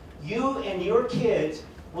 years, you and your kids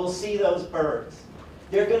will see those birds.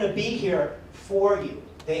 They're going to be here for you.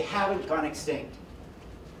 They haven't gone extinct.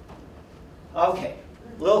 Okay,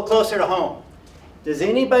 a little closer to home. Does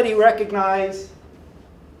anybody recognize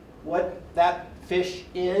what that fish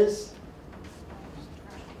is?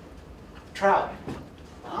 Trout.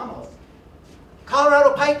 Almost.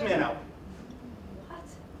 Colorado pike minnow. What?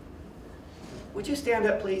 Would you stand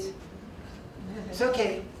up, please? It's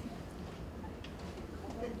okay.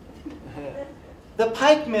 The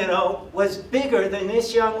pike minnow was bigger than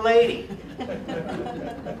this young lady.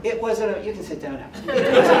 It was you can sit down now.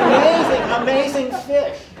 It was an amazing, amazing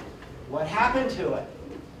fish. What happened to it?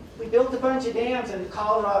 We built a bunch of dams in the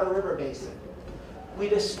Colorado River Basin. We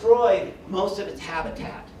destroyed most of its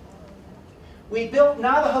habitat. We built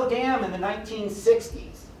Navajo Dam in the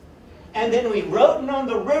 1960s. And then we rode on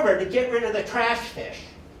the river to get rid of the trash fish.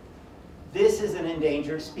 This is an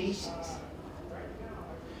endangered species.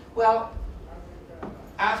 Well,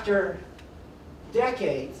 after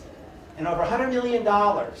decades and over $100 million,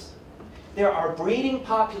 there are breeding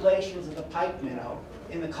populations of the pike minnow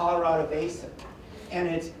in the Colorado Basin. And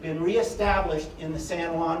it's been reestablished in the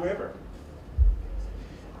San Juan River.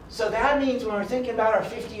 So that means when we're thinking about our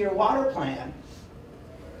 50-year water plan,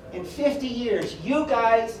 in 50 years, you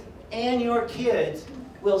guys and your kids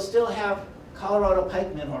will still have Colorado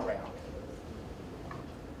pike minnow around.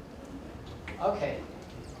 Okay.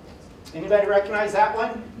 Anybody recognize that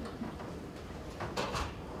one?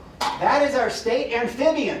 That is our state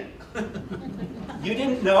amphibian. You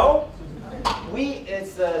didn't know?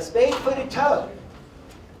 It's the spade-footed toad.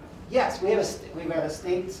 Yes, we have a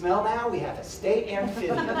state smell now. We have a state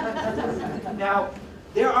amphibian. Now,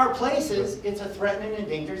 there are places it's a threatened and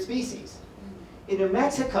endangered species. In New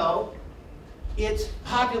Mexico, its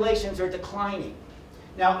populations are declining.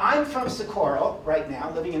 Now, I'm from Socorro right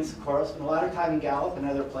now, living in Socorro, spend a lot of time in Gallup and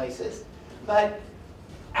other places. But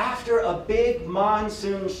after a big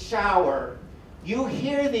monsoon shower, you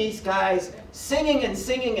hear these guys singing and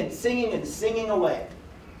singing and singing and singing away.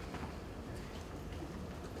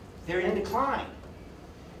 They're in decline.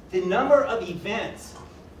 The number of events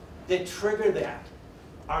that trigger that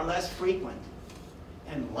are less frequent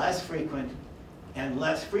and less frequent and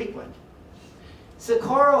less frequent.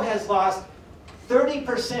 Socorro has lost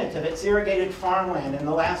 30% of its irrigated farmland in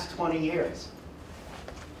the last 20 years.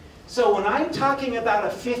 So when I'm talking about a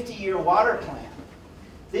 50-year water plan,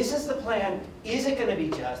 this is the plan. Is it going to be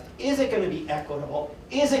just? Is it going to be equitable?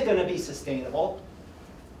 Is it going to be sustainable?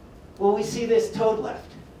 Will we see this toad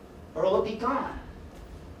left? Or will it be gone?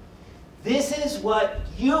 This is what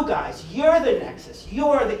you guys, you're the nexus. You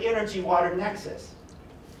are the energy water nexus.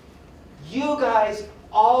 You guys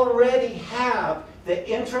already have the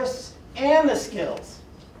interests and the skills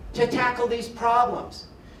to tackle these problems.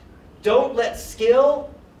 Don't let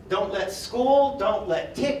skill, don't let school, don't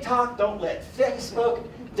let TikTok, don't let Facebook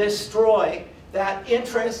destroy that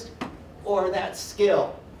interest or that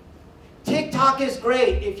skill. TikTok is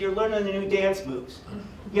great if you're learning the new dance moves.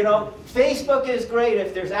 You know, Facebook is great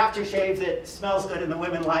if there's aftershave that smells good and the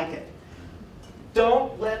women like it.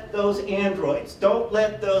 Don't let those Androids, don't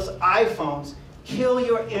let those iPhones kill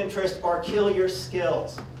your interest or kill your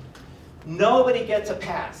skills. Nobody gets a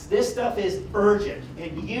pass. This stuff is urgent,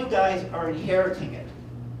 and you guys are inheriting it.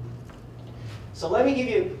 So let me give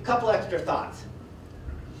you a couple extra thoughts.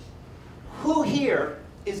 Who here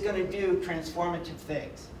is going to do transformative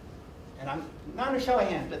things? And I'm not going to show a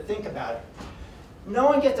hand, but think about it. No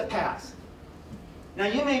one gets a pass. Now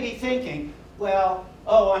you may be thinking, well,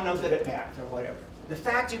 oh, I'm no good at math or whatever. The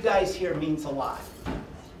fact you guys here means a lot.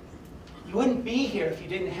 You wouldn't be here if you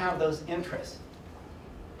didn't have those interests.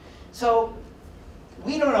 So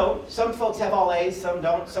we don't know. Some folks have all A's, some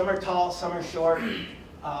don't. Some are tall, some are short.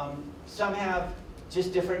 Some have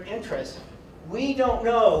just different interests. We don't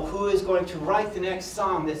know who is going to write the next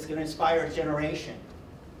song that's going to inspire a generation.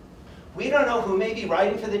 We don't know who may be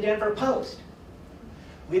writing for the Denver Post.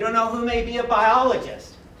 We don't know who may be a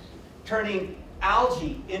biologist, turning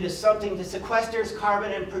algae into something that sequesters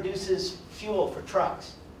carbon and produces fuel for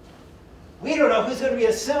trucks. We don't know who's going to be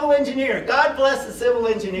a civil engineer. God bless the civil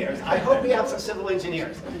engineers. I hope we have some civil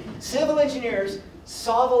engineers. Civil engineers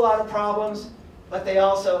solve a lot of problems, but they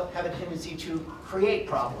also have a tendency to create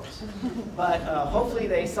problems. But hopefully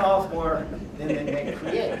they solve more than they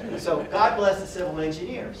create. So God bless the civil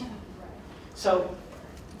engineers. So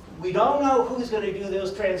we don't know who's going to do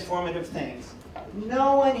those transformative things.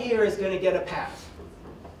 No one here is going to get a pass.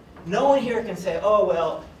 No one here can say, oh,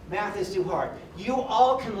 well, math is too hard. You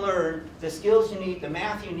all can learn the skills you need, the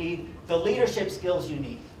math you need, the leadership skills you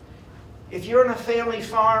need. If you're on a family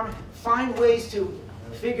farm, find ways to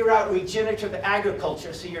figure out regenerative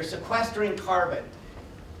agriculture so you're sequestering carbon.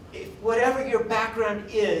 Whatever your background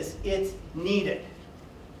is, it's needed.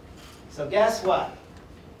 So guess what?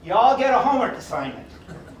 You all get a homework assignment.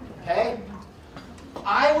 Okay?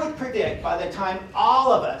 I would predict by the time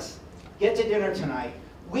all of us get to dinner tonight,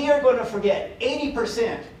 we are going to forget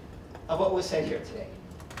 80% of what was said here today.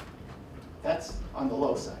 That's on the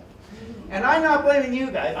low side. And I'm not blaming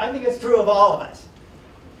you guys. I think it's true of all of us.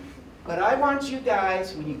 But I want you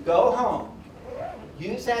guys, when you go home,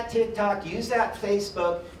 use that TikTok, use that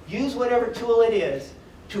Facebook, use whatever tool it is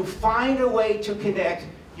to find a way to connect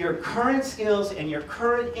your current skills and your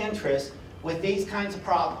current interests with these kinds of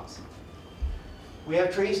problems. We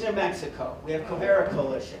have Trees New Mexico. We have Covera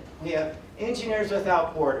Coalition. We have Engineers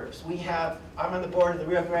Without Borders. I'm on the board of the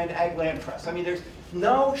Rio Grande Ag Land Trust. I mean, there's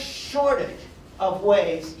no shortage of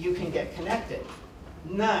ways you can get connected.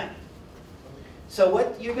 None. So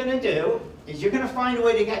what you're going to do is you're going to find a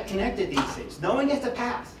way to get connected to these things. No one gets a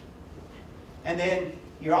pass. And then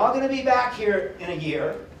you're all going to be back here in a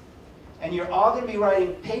year, and you're all going to be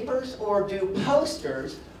writing papers or do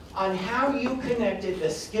posters on how you connected the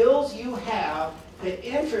skills you have, the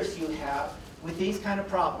interests you have with these kind of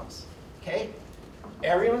problems. Okay?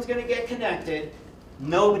 Everyone's going to get connected.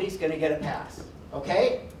 Nobody's going to get a pass.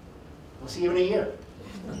 Okay? We'll see you in a year.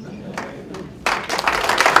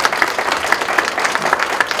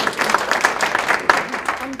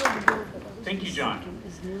 Thank you, John.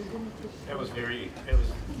 That was very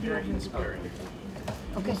inspiring.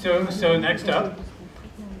 Okay. So next up,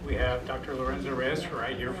 we have Dr. Lorenzo Reyes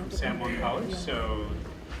right here from San Juan College. So,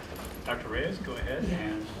 Dr. Reyes, go ahead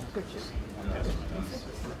and pass it on.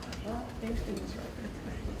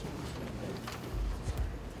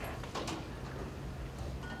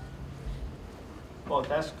 Well,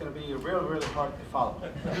 that's going to be really hard to follow.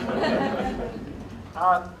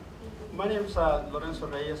 My name is Lorenzo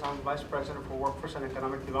Reyes. I'm Vice President for Workforce and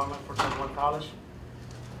Economic Development for San Juan College.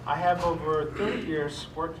 I have over 30 years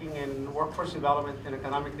working in workforce development and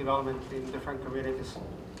economic development in different communities.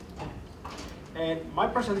 And my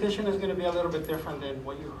presentation is going to be a little bit different than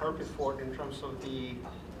what you heard before in terms of the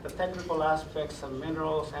technical aspects of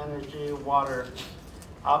minerals, energy, water.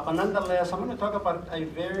 But nonetheless, I'm going to talk about a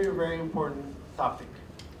very important topic,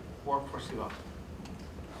 workforce development.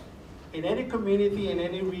 In any community, in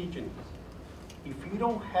any region, if you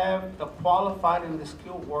don't have the qualified and the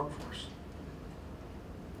skilled workforce,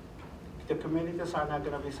 the communities are not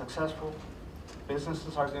going to be successful,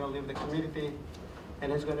 businesses are going to leave the community,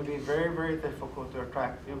 and it's going to be very difficult to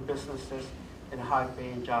attract new businesses and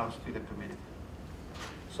high-paying jobs to the community.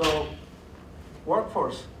 So,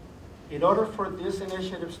 workforce, in order for these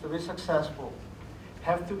initiatives to be successful,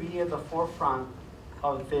 have to be at the forefront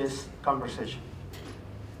of this conversation.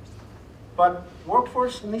 But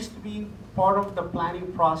workforce needs to be part of the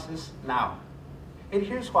planning process now. And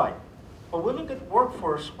here's why. When we look at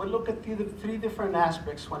workforce, we look at three different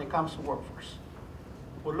aspects when it comes to workforce.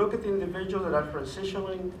 We look at the individuals that are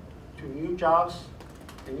transitioning to new jobs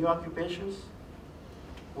and new occupations.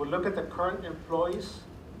 We look at the current employees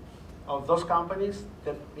of those companies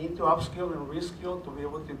that need to upskill and reskill to be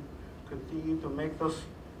able to continue to make those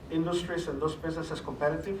industries and those businesses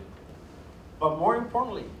competitive. But more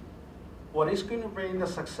importantly, what is going to bring the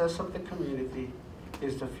success of the community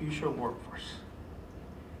is the future workforce.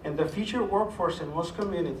 And the future workforce in most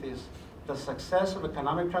communities, the success of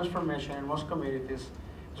economic transformation in most communities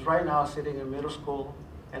is right now sitting in middle school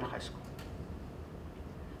and high school.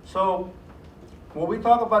 So when we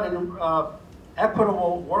talk about an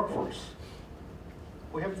equitable workforce,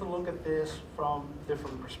 we have to look at this from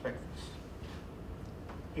different perspectives.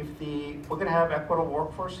 If we're going to have equitable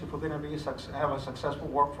workforce, if we're going to have a successful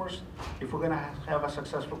workforce, if we're going to have a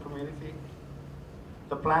successful community,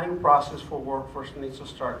 the planning process for workforce needs to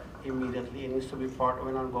start immediately. It needs to be part of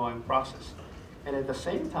an ongoing process. And at the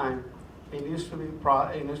same time, it needs to be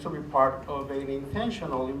part of an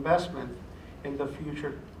intentional investment in the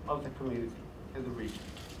future of the community and the region.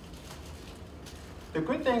 The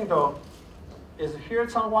good thing, though, is here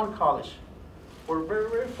at San Juan College, we're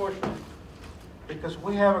very fortunate because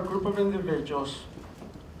we have a group of individuals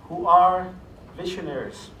who are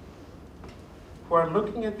visionaries, who are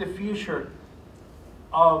looking at the future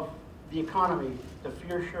of the economy, the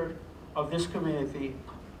future of this community,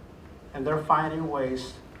 and they're finding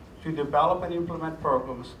ways to develop and implement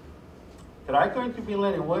programs that are going to be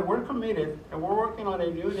leading. We're committed, and we're working on a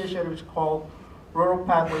new initiative. It's called Rural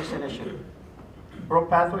Pathways Initiative. Rural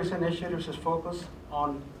Pathways Initiative is focused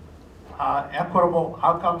on equitable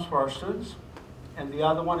outcomes for our students, and the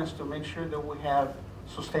other one is to make sure that we have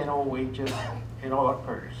sustainable wages in all our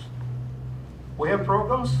careers. We have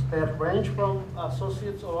programs that range from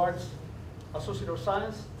Associate of Arts, Associate of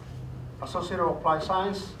Science, Associate of Applied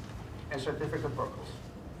Science, and certificate programs.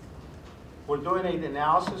 We're doing an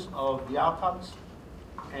analysis of the outcomes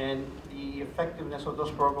and the effectiveness of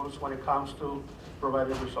those programs when it comes to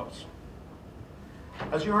providing results.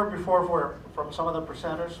 As you heard before from some of the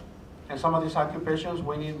presenters, and some of these occupations,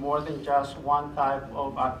 we need more than just one type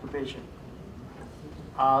of occupation.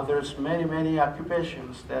 There's many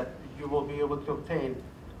occupations that you will be able to obtain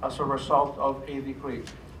as a result of a degree.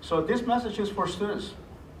 So this message is for students.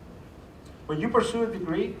 When you pursue a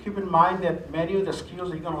degree, keep in mind that many of the skills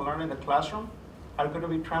that you're going to learn in the classroom are going to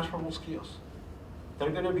be transferable skills. They're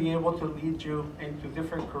going to be able to lead you into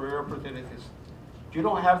different career opportunities. You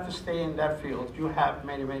don't have to stay in that field. You have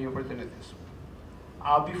many, many opportunities.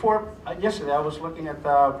 Yesterday, I was looking at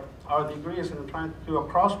our degrees and trying to do a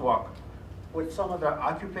crosswalk with some of the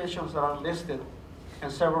occupations that are listed in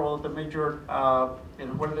several of the major,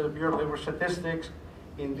 in one of the Bureau of Labor Statistics,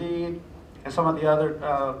 Indeed, and some of the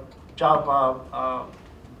other job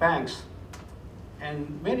banks.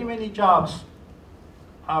 And many, many jobs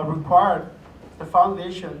required the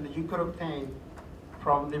foundation that you could obtain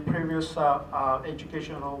from the previous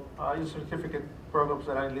educational certificate programs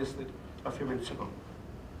that I listed a few minutes ago.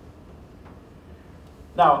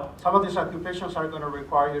 Now, some of these occupations are going to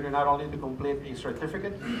require you to not only to complete a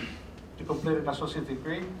certificate, to complete an associate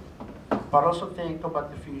degree, but also think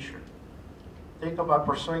about the future. Think about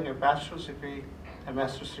pursuing a bachelor's degree, a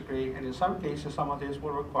master's degree, and in some cases, some of these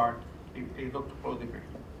will require a doctoral degree.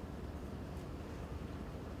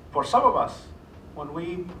 For some of us, when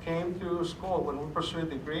we came to school, when we pursued a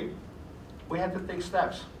degree, we had to take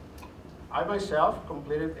steps. I myself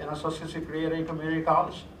completed an associate's degree at a community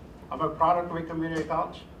college. I'm a product of a community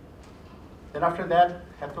college. Then after that,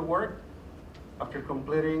 I had to work. After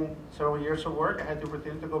completing several years of work, I had the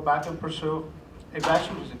opportunity to go back and pursue a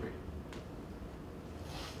bachelor's degree.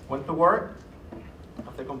 Went to work.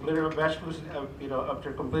 After completing a bachelor's,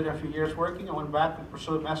 after completing a few years working, I went back and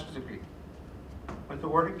pursued a master's degree. Went to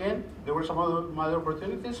work again. There were some other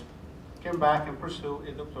opportunities. Came back and pursued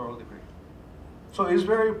a doctoral degree. So it's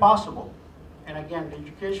very possible. And again, the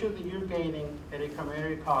education that you're gaining at a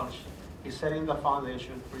community college is setting the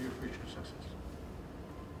foundation for your future success.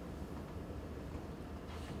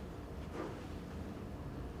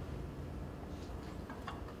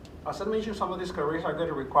 As I mentioned, some of these careers are going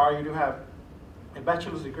to require you to have a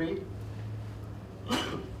bachelor's degree.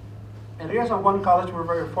 And here at one college, we're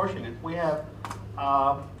very fortunate. We have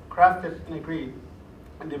crafted and agreed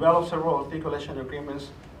and developed several articulation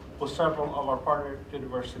agreements with several of our partner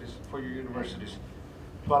universities, for-year universities,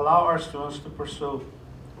 to allow our students to pursue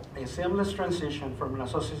a seamless transition from an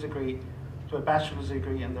associate's degree to a bachelor's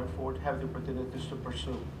degree, and therefore to have the opportunities to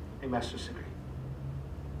pursue a master's degree.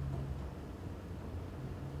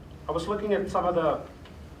 I was looking at some of the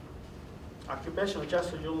occupations,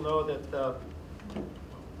 just so you'll know that,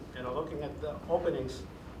 looking at the openings,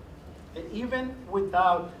 and even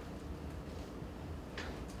without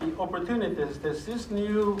the opportunities that these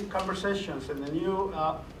new conversations and the new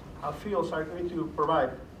fields are going to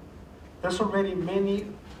provide, there's already many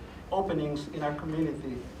openings in our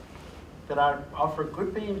community that offer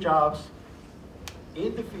good paying jobs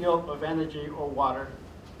in the field of energy or water.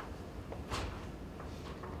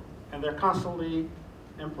 And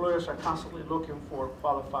employers are constantly looking for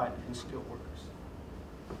qualified and skilled workers.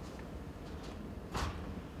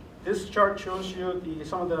 This chart shows you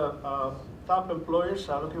some of the top employers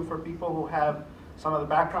are looking for people who have some of the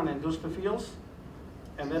background in those two fields.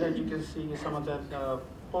 And then as you can see, some of the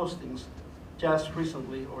postings just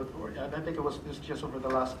recently, or I think it was just over the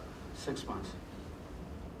last 6 months.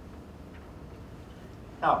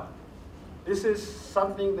 Now, this is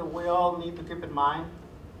something that we all need to keep in mind,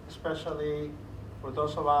 especially for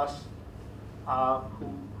those of us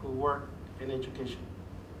who work in education.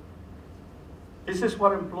 This is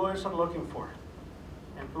what employers are looking for.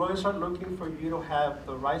 Employers are looking for you to have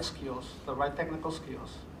the right skills, the right technical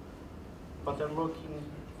skills, but they're looking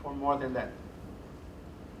for more than that.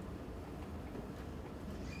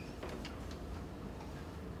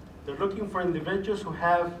 They're looking for individuals who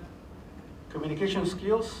have communication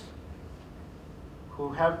skills,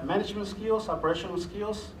 who have management skills, operational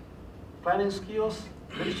skills, planning skills,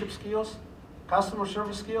 leadership skills, customer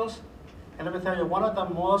service skills. And let me tell you, one of the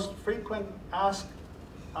most frequent asked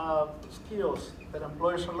skills that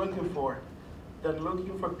employers are looking for, they're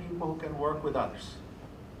looking for people who can work with others.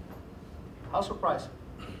 How surprising.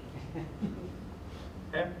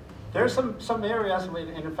 Okay? There's some areas, and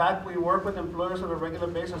in fact, we work with employers on a regular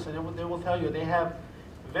basis, and they will tell you they have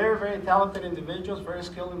very, very talented individuals, very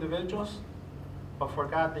skilled individuals, but for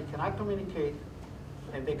God, they cannot communicate,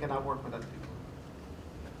 and they cannot work with other people.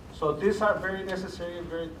 So these are very necessary and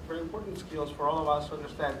very, very important skills for all of us to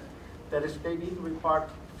understand that they need to be part,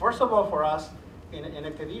 first of all, for us in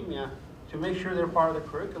academia, to make sure they're part of the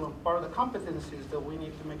curriculum, part of the competencies that we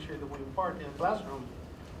need to make sure that we impart in the classroom,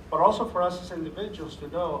 but also for us as individuals to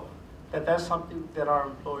know that that's something that our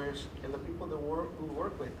employers and the people that we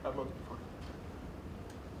work with are looking for.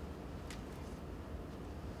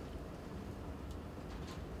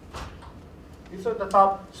 These are the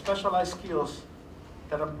top specialized skills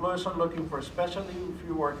that employers are looking for, especially if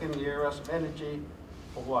you work in the areas of energy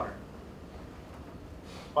or water.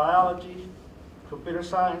 Biology, computer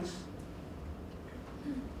science,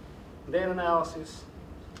 data analysis,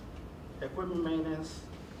 equipment maintenance,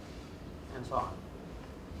 and so on.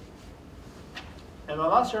 And the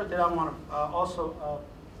last area that I want to also,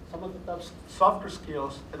 some of the top softer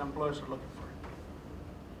skills that employers are looking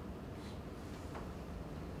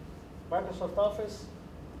for. Microsoft Office,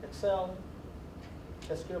 Excel,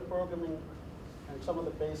 SQL programming, and some of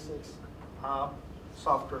the basics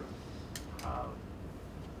software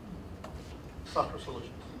solutions.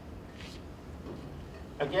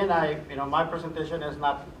 Again, my presentation is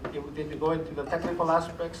not, it didn't go into the technical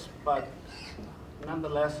aspects, but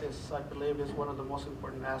nonetheless, I believe is one of the most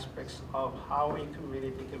important aspects of how a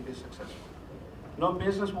community can be successful. No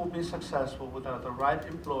business will be successful without the right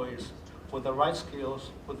employees, with the right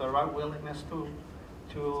skills, with the right willingness to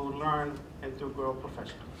learn and to grow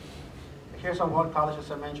professionally. Here's on one college,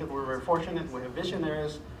 as I mentioned, we're very fortunate. We have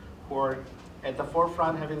visionaries who are at the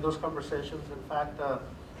forefront having those conversations. In fact,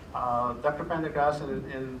 Dr. Pendergrass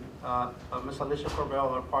and Ms. Alicia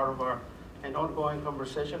Corbell are part of an ongoing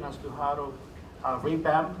conversation as to how to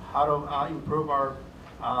revamp, how to improve our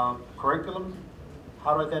curriculum,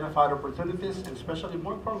 how to identify opportunities, and especially,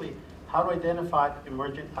 more importantly, how to identify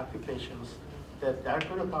emerging occupations that are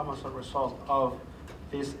going to come as a result of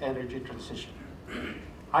this energy transition.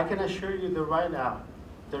 I can assure you that right now,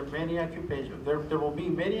 there are many occupations, there will be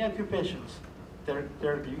many occupations that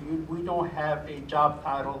we don't have a job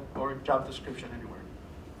title or job description anywhere.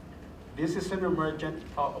 This is an emergent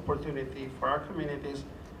opportunity for our communities,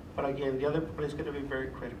 but again, the other part is going to be very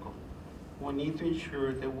critical. We need to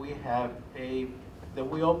ensure that we have that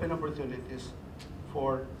we open opportunities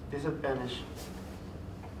for disadvantaged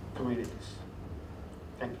communities.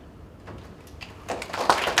 Thank you.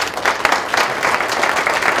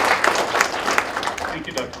 Thank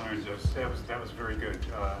you, Dr. Lorenzo. That was very good.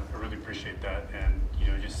 I really appreciate that, and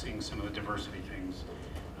just seeing some of the diversity things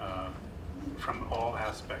from all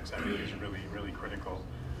aspects, I think is really critical,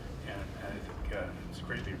 and I think it's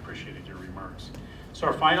greatly appreciated your remarks. So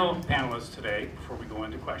our final panelist today, before we go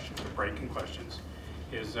into questions, or break in questions,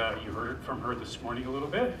 is you heard from her this morning a little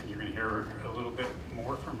bit, and you're going to hear a little bit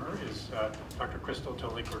more from her, is Dr. Crystal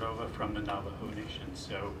Toley Cordova from the Navajo Nation.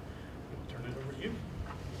 So we'll turn it over to you.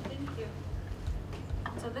 Thank you.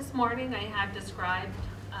 So this morning I had described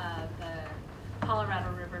the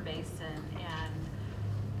Colorado River Basin, and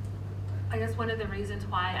I guess one of the reasons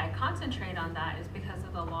why I concentrate on that is because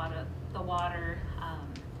of the water,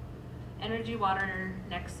 energy-water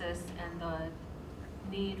nexus and the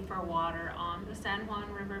need for water on the San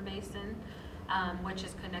Juan River Basin, which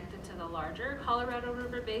is connected to the larger Colorado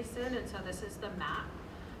River Basin. And so this is the map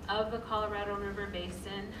of the Colorado River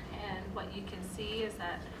Basin, and what you can see is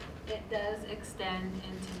that it does extend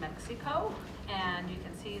into Mexico, and you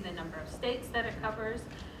can see the number of states that it covers,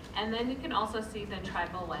 and then you can also see the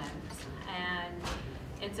tribal lands. And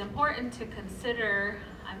it's important to consider,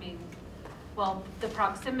 the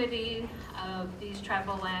proximity of these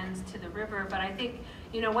tribal lands to the river, but I think,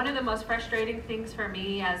 one of the most frustrating things for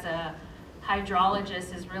me as a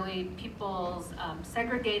hydrologist is really people's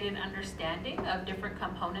segregated understanding of different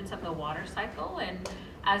components of the water cycle. And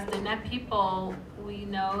as the Net people, we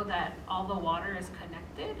know that all the water is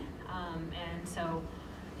connected. And so,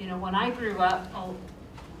 when I grew up,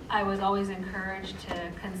 I was always encouraged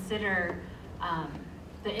to consider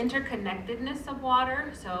the interconnectedness of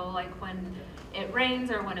water. So like when it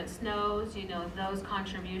rains or when it snows, those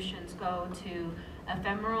contributions go to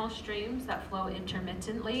ephemeral streams that flow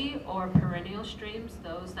intermittently, or perennial streams,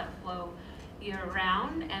 those that flow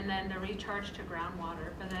year-round, and then the recharge to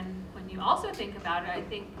groundwater. But then when you also think about it, I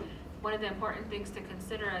think one of the important things to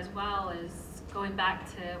consider as well is going back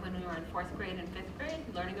to when we were in 4th grade and 5th grade,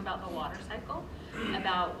 learning about the water cycle,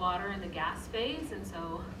 about water in the gas phase, and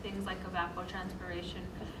so things like evapotranspiration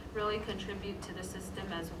really contribute to the system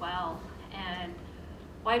as well. And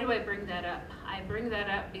why do I bring that up? I bring that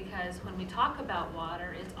up because when we talk about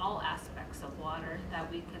water, it's all aspects of water that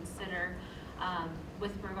we consider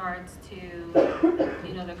with regards to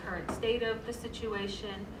the current state of the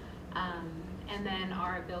situation, and then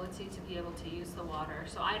our ability to be able to use the water.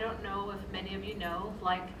 So I don't know if many of you know,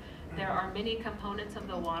 there are many components of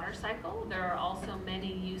the water cycle. There are also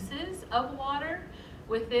many uses of water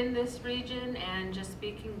within this region, and just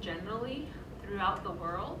speaking generally throughout the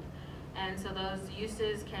world. And so those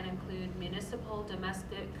uses can include municipal,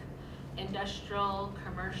 domestic, industrial,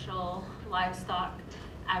 commercial, livestock,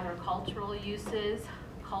 agricultural uses,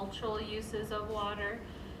 cultural uses of water,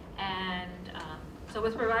 and So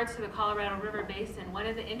with regards to the Colorado River Basin, one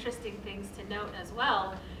of the interesting things to note as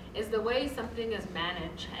well is the way something is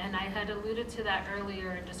managed. And I had alluded to that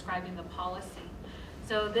earlier in describing the policy.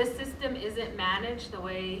 So this system isn't managed the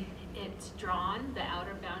way it's drawn. The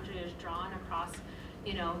outer boundary is drawn across,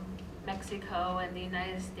 you know, Mexico and the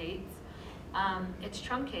United States. It's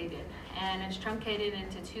truncated, and it's truncated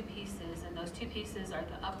into two pieces, and those two pieces are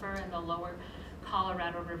the upper and the lower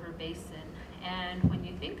Colorado River Basin. And when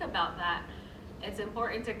you think about that, it's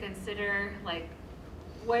important to consider, like,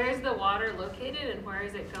 where is the water located and where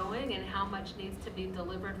is it going, and how much needs to be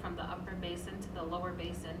delivered from the upper basin to the lower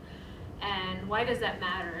basin. And why does that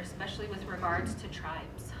matter, especially with regards to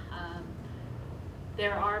tribes?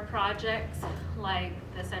 There are projects like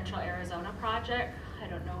the Central Arizona Project. I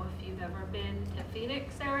don't know if you've ever been to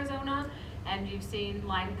Phoenix, Arizona, and you've seen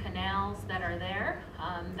lined canals that are there.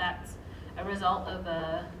 That's a result of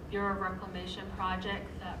a Bureau of Reclamation project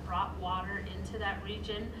that brought water into that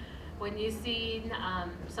region. When you see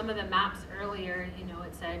some of the maps earlier, you know,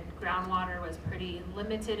 it said groundwater was pretty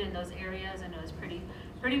limited in those areas, and it was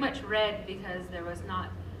pretty much red because there was not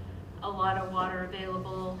a lot of water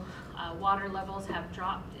available. Water levels have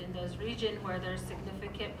dropped in those regions where there's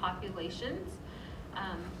significant populations.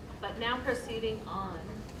 But now proceeding on.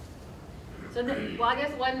 So well, I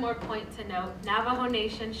guess one more point to note, Navajo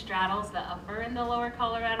Nation straddles the upper and the lower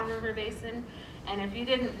Colorado River Basin. And if you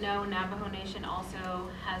didn't know, Navajo Nation also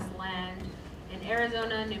has land in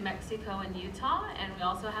Arizona, New Mexico, and Utah, and we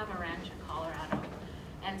also have a ranch in Colorado.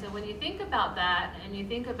 And so when you think about that, and you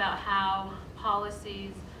think about how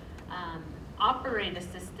policies operate a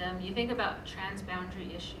system, you think about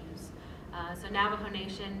transboundary issues. So Navajo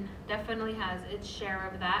Nation definitely has its share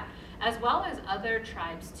of that, as well as other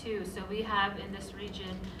tribes too. So we have in this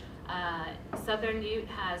region, Southern Ute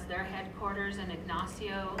has their headquarters in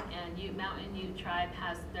Ignacio, and Ute Mountain Ute tribe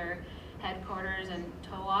has their headquarters in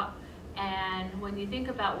Towak. And when you think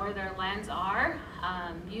about where their lands are,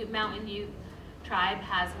 Ute Mountain Ute tribe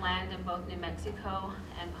has land in both New Mexico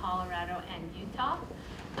and Colorado and Utah.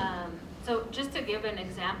 So just to give an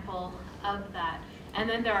example of that. And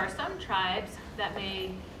then there are some tribes that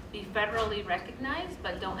may be federally recognized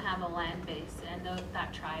but don't have a land base, and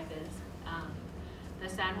that tribe is the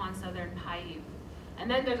San Juan Southern Paiute. And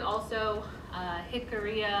then there's also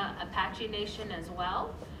Jicarilla Apache Nation as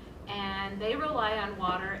well, and they rely on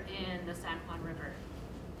water in the San Juan River.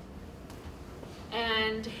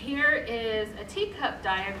 And here is a teacup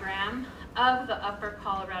diagram of the upper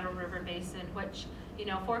Colorado River Basin, which, you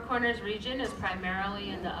know, Four Corners region is primarily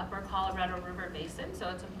in the upper Colorado River Basin, so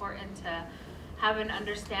it's important to have an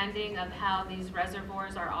understanding of how these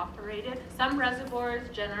reservoirs are operated. Some reservoirs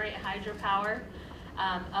generate hydropower,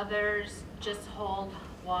 others just hold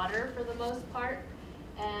water for the most part.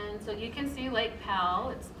 And so you can see Lake Powell,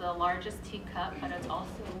 it's the largest teacup, but it's also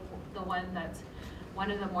the one that's one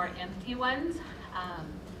of the more empty ones.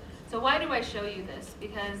 So why do I show you this?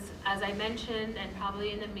 Because as I mentioned, and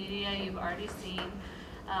probably in the media you've already seen,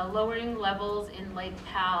 lowering levels in Lake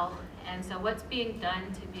Powell. And so what's being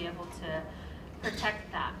done to be able to protect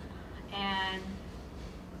that? And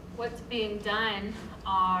what's being done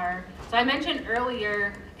are, so I mentioned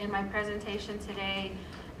earlier in my presentation today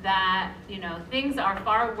that, you know, things are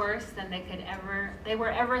far worse than they were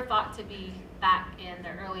ever thought to be back in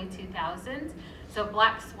the early 2000s. So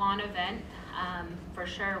Black Swan event, for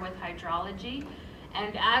sure, with hydrology.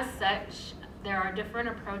 And as such, there are different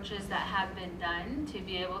approaches that have been done to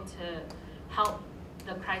be able to help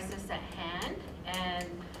the crisis at hand. And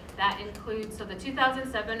that includes, so the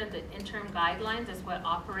 2007 and the interim guidelines is what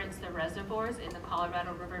operates the reservoirs in the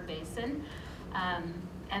Colorado River Basin.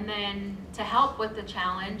 And then to help with the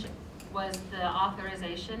challenge was the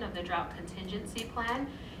authorization of the drought contingency plan.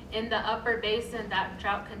 In the upper basin, that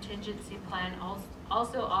drought contingency plan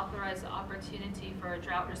also authorized the opportunity for a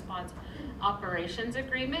drought response operations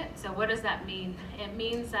agreement. So what does that mean? It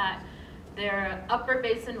means that their upper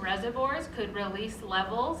basin reservoirs could release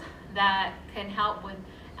levels that can help with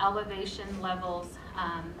elevation levels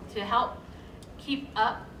to help keep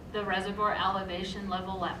up the reservoir elevation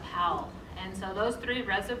level at Powell. And so those three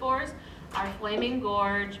reservoirs are Flaming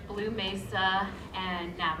Gorge, Blue Mesa,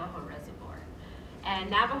 and Navajo Reservoir. And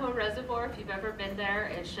Navajo Reservoir, if you've ever been there,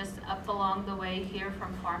 it's just up along the way here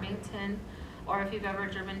from Farmington, or if you've ever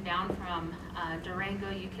driven down from Durango,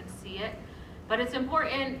 you can see it. But it's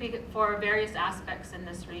important for various aspects in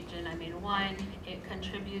this region. I mean, one, it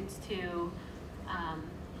contributes to,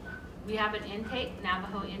 we have an intake,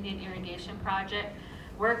 Navajo Indian Irrigation Project.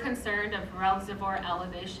 We're concerned of reservoir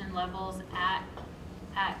elevation levels at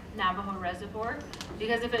Navajo Reservoir,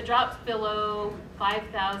 because if it drops below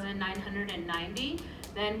 5,990,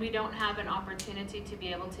 then we don't have an opportunity to be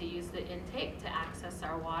able to use the intake to access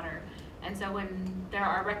our water. And so when there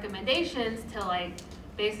are recommendations to like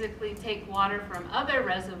basically take water from other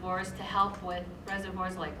reservoirs to help with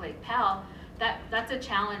reservoirs like Lake Powell, that's a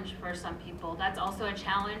challenge for some people. That's also a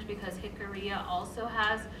challenge because Jicarilla also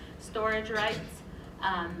has storage rights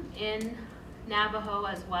in Navajo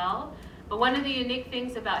as well. But one of the unique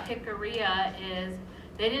things about Jicarilla is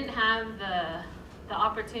they didn't have the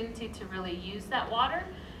opportunity to really use that water,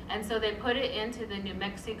 and so they put it into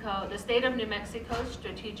the state of New Mexico's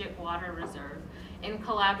Strategic Water Reserve in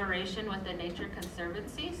collaboration with the Nature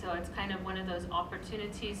Conservancy. So it's kind of one of those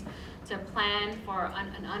opportunities to plan for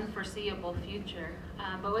an unforeseeable future.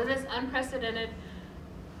 But with this unprecedented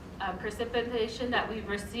precipitation that we've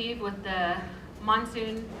received with the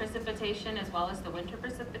monsoon precipitation as well as the winter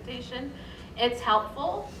precipitation, it's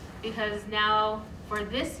helpful because now for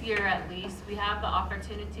this year at least we have the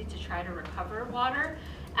opportunity to try to recover water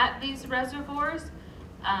at these reservoirs,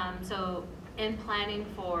 so in planning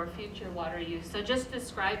for future water use. So just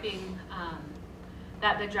describing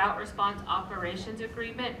that the Drought Response Operations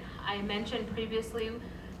Agreement, I mentioned previously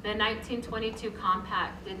the 1922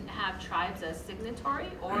 compact didn't have tribes as signatory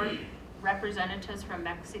or representatives from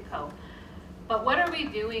Mexico. But what are we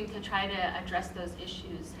doing to try to address those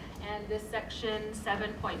issues? And this section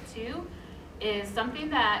 7.2 is something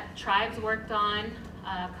that tribes worked on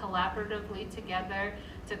collaboratively together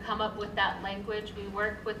to come up with that language. We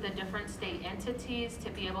worked with the different state entities to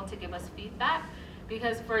be able to give us feedback,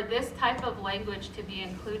 because for this type of language to be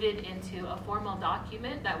included into a formal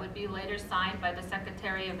document that would be later signed by the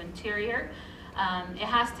Secretary of Interior, it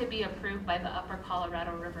has to be approved by the Upper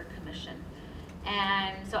Colorado River Commission.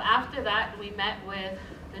 And so after that, we met with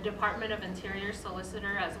the Department of Interior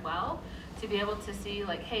solicitor as well to be able to see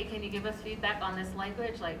like, hey, can you give us feedback on this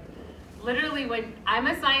language? Like, literally, when I'm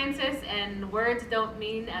a scientist and words don't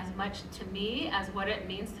mean as much to me as what it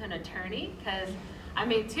means to an attorney, because I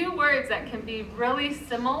mean, two words that can be really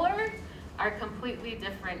similar are completely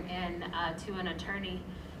different to an attorney.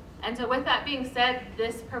 And so with that being said,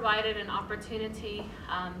 this provided an opportunity.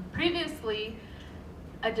 Previously,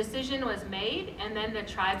 a decision was made and then the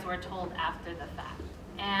tribes were told after the fact.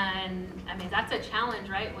 And I mean, that's a challenge,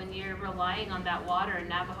 right? When you're relying on that water in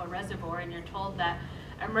Navajo Reservoir and you're told that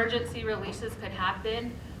emergency releases could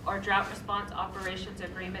happen or drought response operations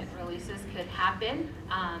agreement releases could happen.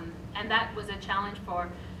 And that was a challenge for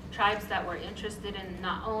tribes that were interested in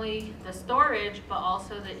not only the storage, but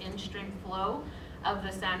also the in-stream flow of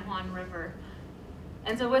the San Juan River.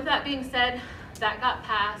 And so with that being said, that got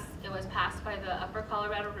passed. It was passed by the Upper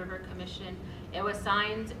Colorado River Commission. It was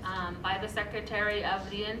signed by the Secretary of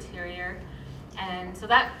the Interior. And so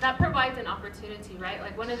that provides an opportunity, right?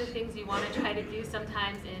 Like one of the things you want to try to do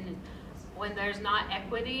sometimes when there's not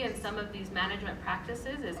equity in some of these management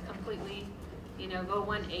practices is completely, go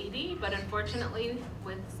 180. But unfortunately,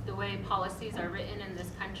 with the way policies are written in this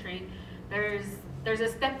country, there's a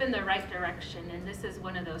step in the right direction, and this is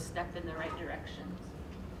one of those step in the right directions.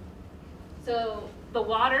 So the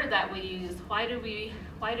water that we use, why do we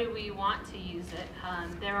want to use it?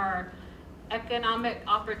 There are economic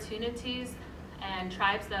opportunities and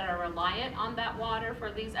tribes that are reliant on that water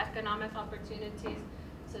for these economic opportunities.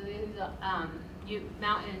 So these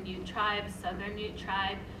Mountain Ute tribes, Southern Ute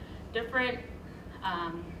tribe, different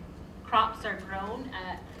crops are grown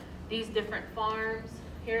at these different farms.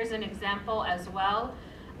 Here's an example as well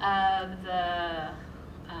of the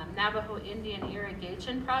Navajo Indian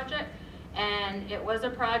Irrigation Project. And it was a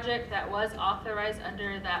project that was authorized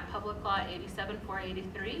under that Public Law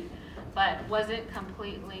 87-483, but wasn't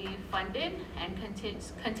completely funded and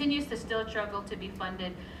continues to still struggle to be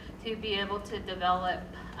funded to be able to develop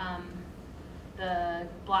the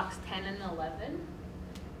blocks 10 and 11.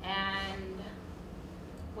 And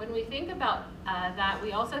when we think about that,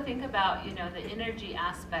 we also think about the energy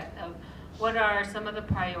aspect of what are some of the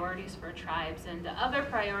priorities for tribes. And the other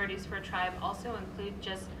priorities for tribe also include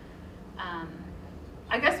just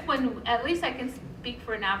I guess at least I can speak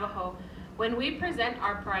for Navajo, when we present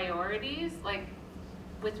our priorities, like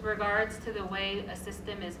with regards to the way a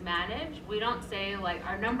system is managed, we don't say like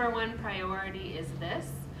our #1 priority is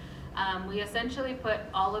this. We essentially put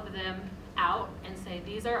all of them out and say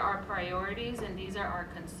these are our priorities and these are our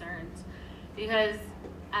concerns. Because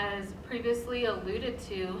as previously alluded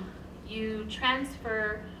to, you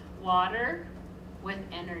transfer water with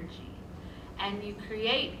energy. And you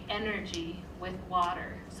create energy with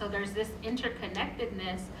water. So there's this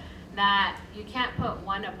interconnectedness that you can't put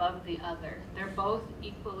one above the other. They're both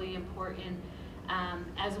equally important,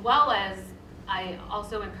 as well as I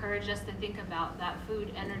also encourage us to think about that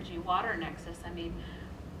food, energy, water nexus. I mean,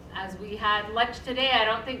 as we had lunch today, I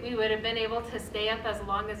don't think we would have been able to stay up as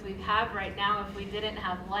long as we have right now if we didn't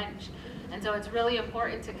have lunch. And so it's really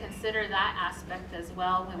important to consider that aspect as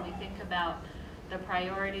well when we think about the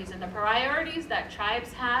priorities. And the priorities that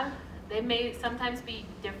tribes have, they may sometimes be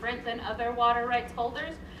different than other water rights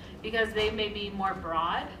holders because they may be more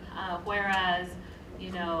broad, whereas,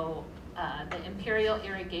 you know, the Imperial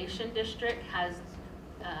Irrigation District has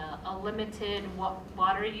a limited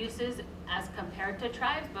water uses as compared to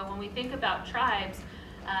tribes. But when we think about tribes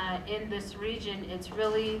in this region, it's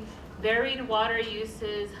really varied water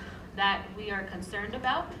uses that we are concerned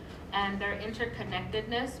about, and their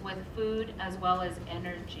interconnectedness with food as well as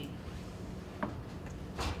energy.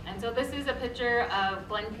 And so this is a picture of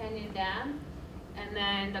Glen Canyon Dam and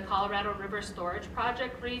then the Colorado River Storage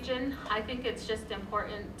Project region. I think it's just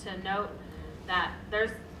important to note that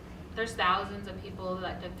there's thousands of people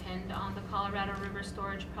that depend on the Colorado River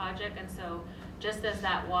Storage Project, and so just as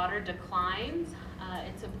that water declines,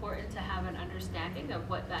 it's important to have an understanding of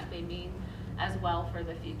what that may mean as well for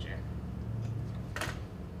the future.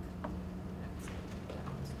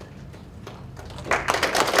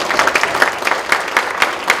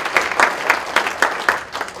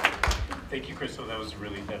 Thank you, Crystal. That was a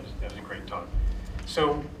great talk.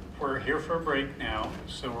 So we're here for a break now.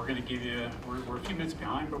 So we're going to give you, we're a few minutes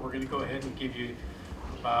behind, but we're going to go ahead and give you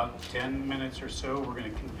about 10 minutes or so. We're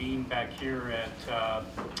going to convene back here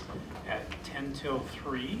at 10 till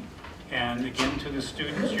 3. And again, to the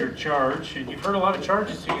students, your charge, and you've heard a lot of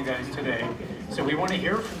charges to you guys today. So we want to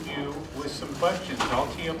hear from you with some questions. I'll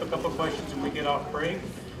tee up a couple of questions when we get off break.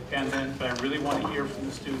 And then, but I really want to hear from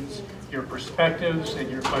the students, your perspectives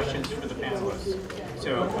and your questions for the panelists.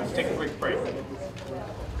 So let's take a quick break.